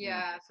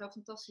 Ja, het zou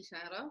fantastisch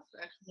zijn, Raf.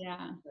 Echt. Ja.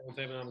 Want we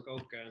hebben namelijk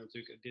ook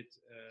natuurlijk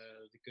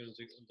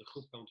de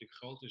groep kan natuurlijk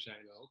groter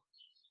zijn ook.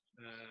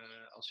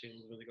 Als je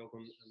natuurlijk ook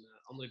een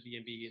andere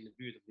B&B in de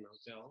buurt of een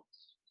hotel.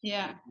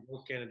 Ja.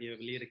 Die we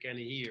leren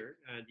kennen hier,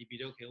 die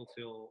bieden ook heel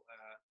veel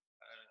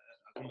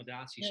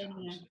accommodaties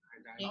aan. Dus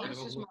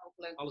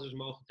alles is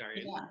mogelijk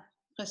daarin. Ja,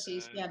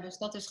 precies. Dus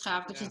dat is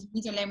gaaf. Dus het is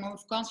niet alleen maar om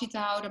vakantie te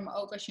houden, maar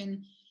ook als je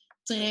een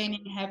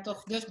training hebt.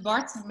 Of dus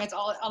Bart, met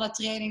alle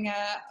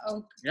trainingen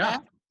ook.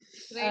 Ja.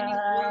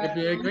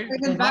 Ik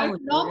weet het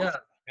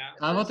buitenland.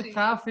 Nou, wat ik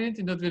gaaf vind,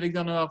 en dat wil ik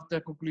dan wel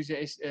ter conclusie,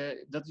 is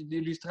dat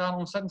jullie stralen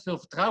ontzettend veel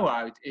vertrouwen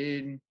uit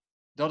in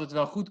dat het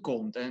wel goed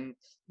komt. En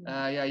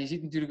je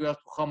ziet natuurlijk wel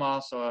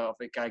programma's, of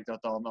ik kijk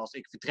dat dan als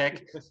ik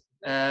vertrek.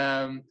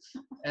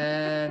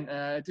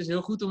 Het is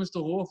heel goed om eens te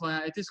horen van,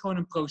 het is gewoon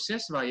een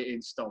proces waar je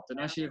instapt. En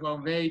als je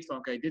gewoon weet van,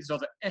 oké, dit is wat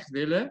we echt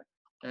willen.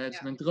 Het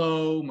is mijn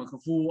droom, mijn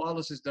gevoel,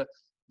 alles is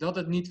dat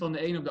het niet van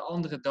de een op de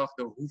andere dag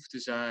er hoeft te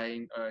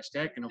zijn.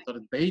 Sterker nog, dat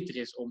het beter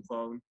is om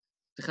gewoon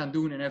te gaan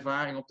doen en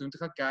ervaring op te doen, te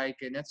gaan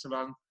kijken. Net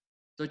zolang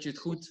tot je het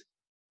goed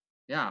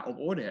op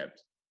orde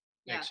hebt.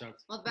 Ja,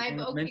 exact. Want wij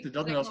hebben ook mensen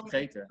dat nu wel eens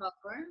vergeten. Gehad,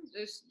 hoor.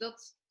 Dus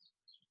dat...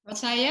 Wat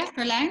zei je,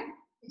 Carlijn?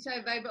 Ik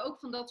zei, wij hebben ook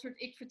van dat soort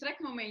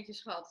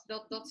ik-vertrekmomentjes gehad.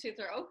 Dat zit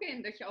er ook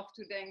in, dat je af en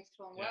toe denkt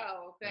van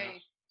wauw,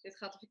 oké, dit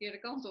gaat de verkeerde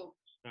kant op.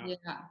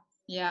 Ja.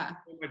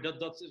 Ja. Maar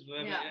we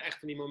hebben echt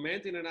van die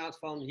momenten inderdaad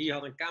van, hier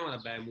had een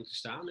camera bij moeten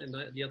staan.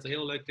 En die had een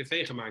heel leuk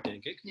tv gemaakt,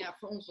 denk ik. Ja,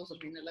 voor ons was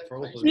het minder leuk. Voor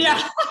ons was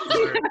geweest. het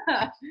minder leuk.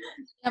 Maar,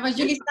 Ja, want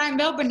jullie zijn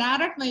wel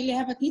benaderd, maar jullie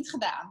hebben het niet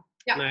gedaan.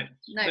 Ja, nee,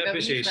 we hebben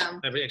het niet gedaan.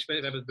 We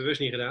hebben het bewust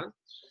niet gedaan.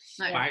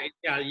 Nee. Maar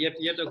ja, je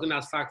hebt ook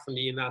inderdaad vaak van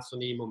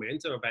die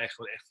momenten waarbij je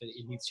gewoon echt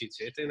niet ziet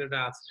zitten,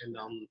 inderdaad. En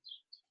dan...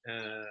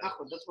 Maar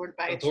goed, dat hoort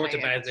bij dat het hoort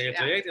erbij het hele traject.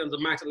 traject. En dat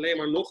maakt het alleen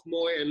maar nog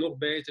mooier en nog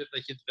beter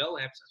dat je het wel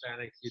hebt,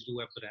 uiteindelijk je doel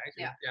hebt bereikt.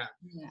 Ja. Ja.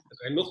 Dan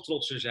kan je nog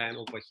trotser zijn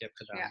op wat je hebt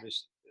gedaan. Ja.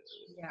 Dus,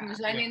 En we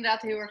zijn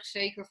inderdaad heel erg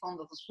zeker van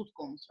dat het goed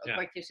komt. Ook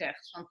wat je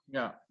zegt. Want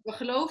we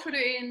geloven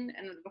erin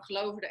en we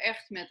geloven er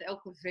echt met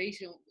elke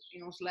vezel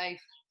in ons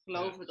lijf.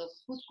 Geloven dat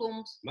het goed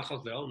komt. Mag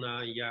ook wel,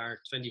 na een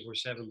jaar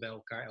 24/7 bij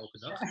elkaar elke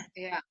dag.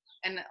 Ja,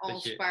 en al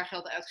ons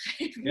spaargeld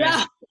uitgeven.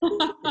 Ja.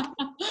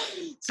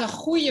 Het is een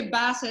goede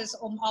basis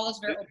om alles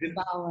weer op te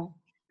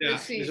bouwen. Ja,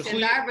 precies, dus en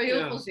daar hebben we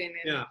heel veel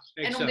zin in. Ja,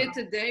 en om dit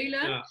te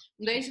delen,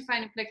 om deze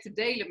fijne plek te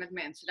delen met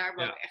mensen, daar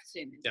hebben we ook echt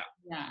zin in.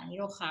 Ja,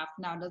 heel gaaf.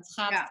 Nou, dat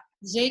gaat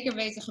zeker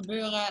weten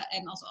gebeuren.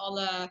 En als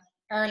alle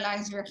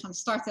airlines weer gaan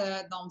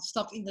starten, dan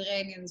stapt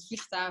iedereen in het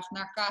vliegtuig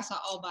naar Casa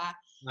Alba.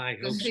 Nou,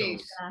 ik hoop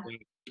precies. zo.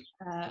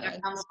 Daar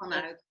gaan we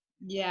vanuit.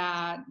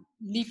 Ja,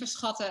 lieve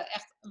schatten,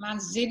 echt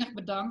waanzinnig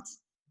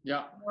bedankt.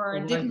 Ja,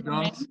 voor dit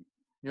moment.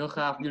 Heel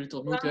gaaf om jullie te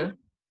ontmoeten.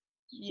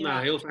 Ja.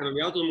 Nou, heel fijn om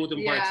jou te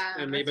ontmoeten, Bart. Ja,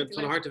 en je bent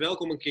van harte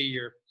welkom een keer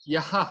hier.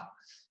 Ja,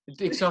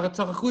 het zag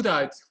er goed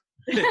uit.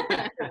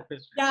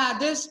 Ja,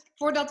 dus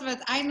voordat we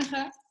het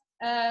eindigen,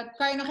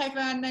 kan je nog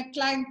even een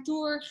klein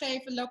tour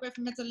geven? Loop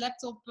even met de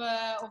laptop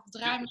of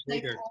draai hem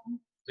even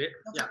om.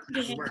 Dat we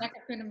iedereen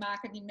lekker kunnen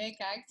maken die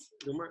meekijkt.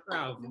 Doe maar.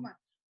 Nou,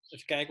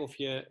 even kijken of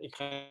ik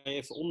ga je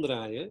even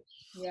omdraaien.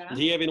 Ja.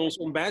 Hier hebben we in ons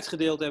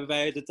ontbijtgedeelte hebben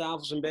wij de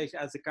tafels een beetje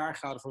uit elkaar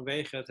gehouden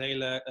vanwege het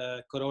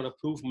hele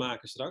corona-proof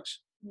maken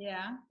straks.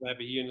 Ja. We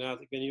hebben hier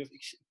inderdaad, ik weet niet of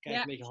ik kijk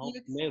een beetje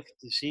half mee of het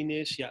te zien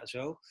is. Ja,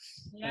 zo.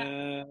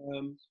 Ja.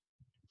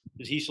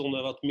 Dus hier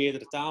stonden wat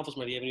meerdere tafels,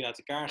 maar die hebben we nu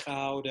uit elkaar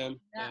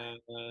gehouden.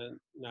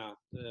 Ja.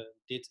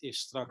 Dit is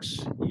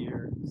straks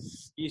hier.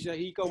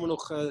 Hier komen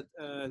nog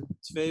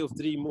 2 of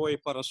 3 mooie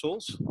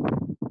parasols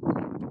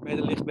bij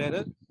de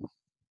lichtbedden.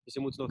 Dus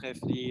die moeten nog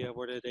even, die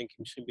worden denk ik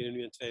misschien binnen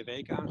nu en 2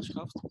 weken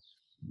aangeschaft.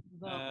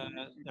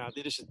 Nou,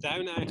 dit is de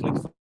tuin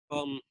eigenlijk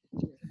van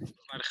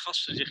waar de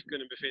gasten zich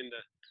kunnen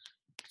bevinden.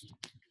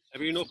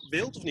 Hebben jullie nog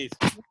beeld of niet?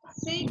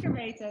 Zeker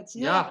weten. Het is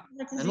heel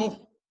leuk te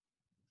zien.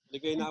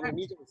 Ik weet namelijk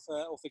niet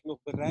of ik nog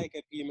bereik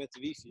heb hier met de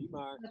wifi,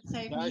 maar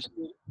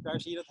daar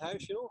zie je dat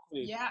huisje nog of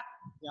niet? Ja,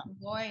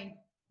 mooi.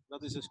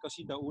 Dat is dus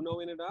Casita Uno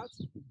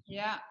inderdaad.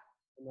 Ja.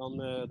 En dan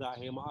daar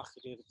helemaal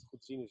achter, dat het goed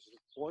te zien is,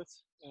 het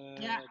poort.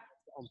 De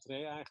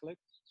entree eigenlijk.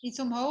 Iets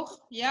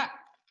omhoog,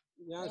 ja.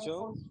 Ja,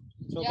 zo.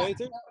 Zo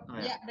beter?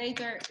 Ja,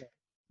 beter.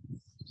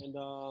 En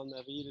dan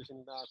hebben we hier dus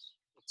inderdaad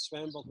het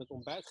zwembad met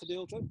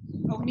ontbijtgedeelte.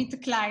 Ook niet te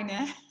klein,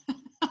 hè?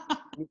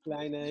 Niet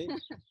klein, nee.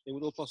 Je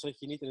moet oppassen dat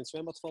je niet in het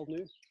zwembad valt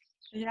nu.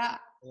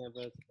 Ja. Dan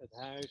hebben we het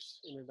huis,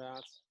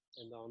 inderdaad.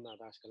 En dan, nou,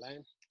 daar is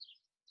Carlijn.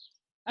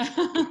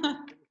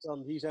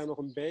 Dan, hier zijn we nog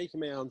een beetje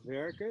mee aan het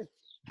werken.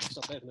 Ik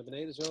stap even naar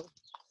beneden zo.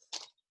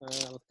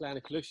 Wat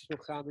kleine klusjes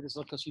nog gaan. Dit is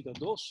dan Casita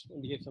Dos.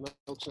 En die heeft dan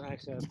ook zijn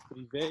eigen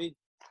privé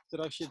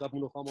terrasje. Dat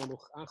moet nog allemaal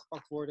nog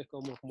aangepakt worden. Er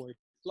komen nog mooie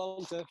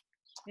planten.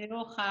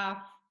 Heel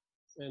gaaf.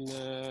 En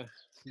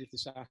dit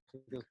is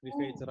eigenlijk het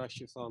privé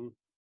terrasje van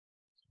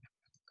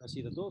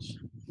Casita Dos.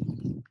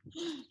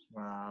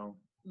 Wauw.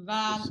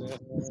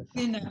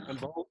 Waanzinnig. En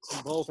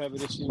boven hebben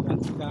we dus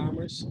inderdaad de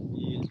kamers.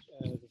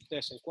 De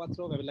Tres en Quattro.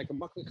 We hebben het lekker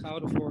makkelijk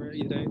gehouden voor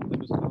iedereen. We hebben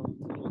het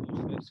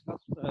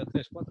gewoon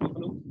Tres Quattro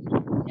genoemd.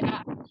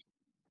 Ja.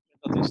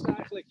 Dat is het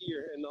eigenlijk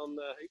hier. En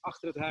dan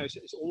achter het huis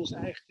is ons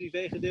eigen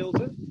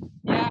privégedeelte.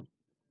 Ja.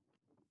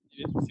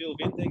 Veel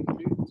wind denk ik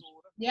nu te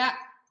horen.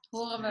 Ja,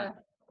 horen we.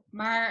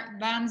 Maar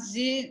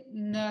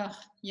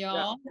waanzinnig,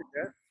 Jan.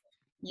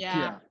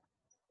 Ja.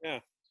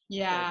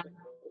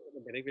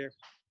 Dan ben ik weer.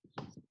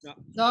 Ja.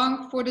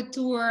 Dank voor de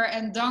tour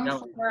en dank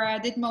voor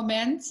dit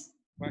moment.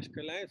 Waar is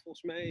Carlijn?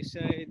 Volgens mij is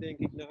zij denk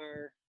ik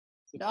naar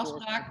de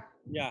afspraak.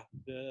 Ja,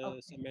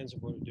 er zijn mensen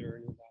voor de deur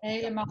inderdaad.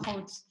 Helemaal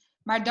goed.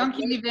 Maar dank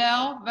jullie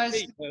wel.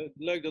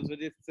 Leuk dat we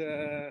dit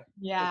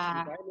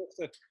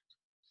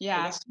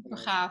ja, super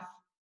gaaf.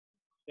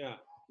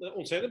 Ja,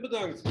 ontzettend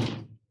bedankt.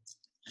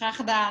 Graag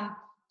gedaan.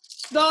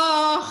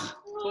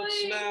 Dag! Tot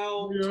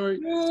snel! Doei!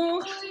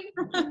 Doei!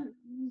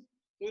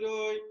 Doei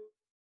doei!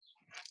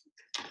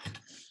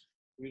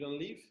 Doe je dan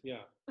lief?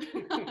 Ja.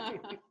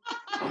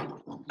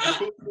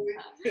 Doei!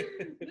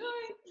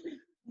 Doei!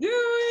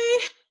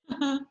 Doei!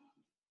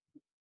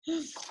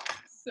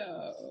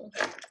 Zo.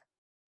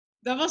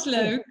 Dat was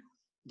leuk.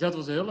 Dat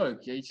was heel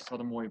leuk. Jeetje, wat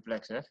een mooie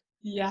plek zeg.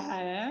 Ja,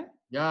 hè?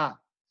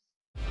 Ja.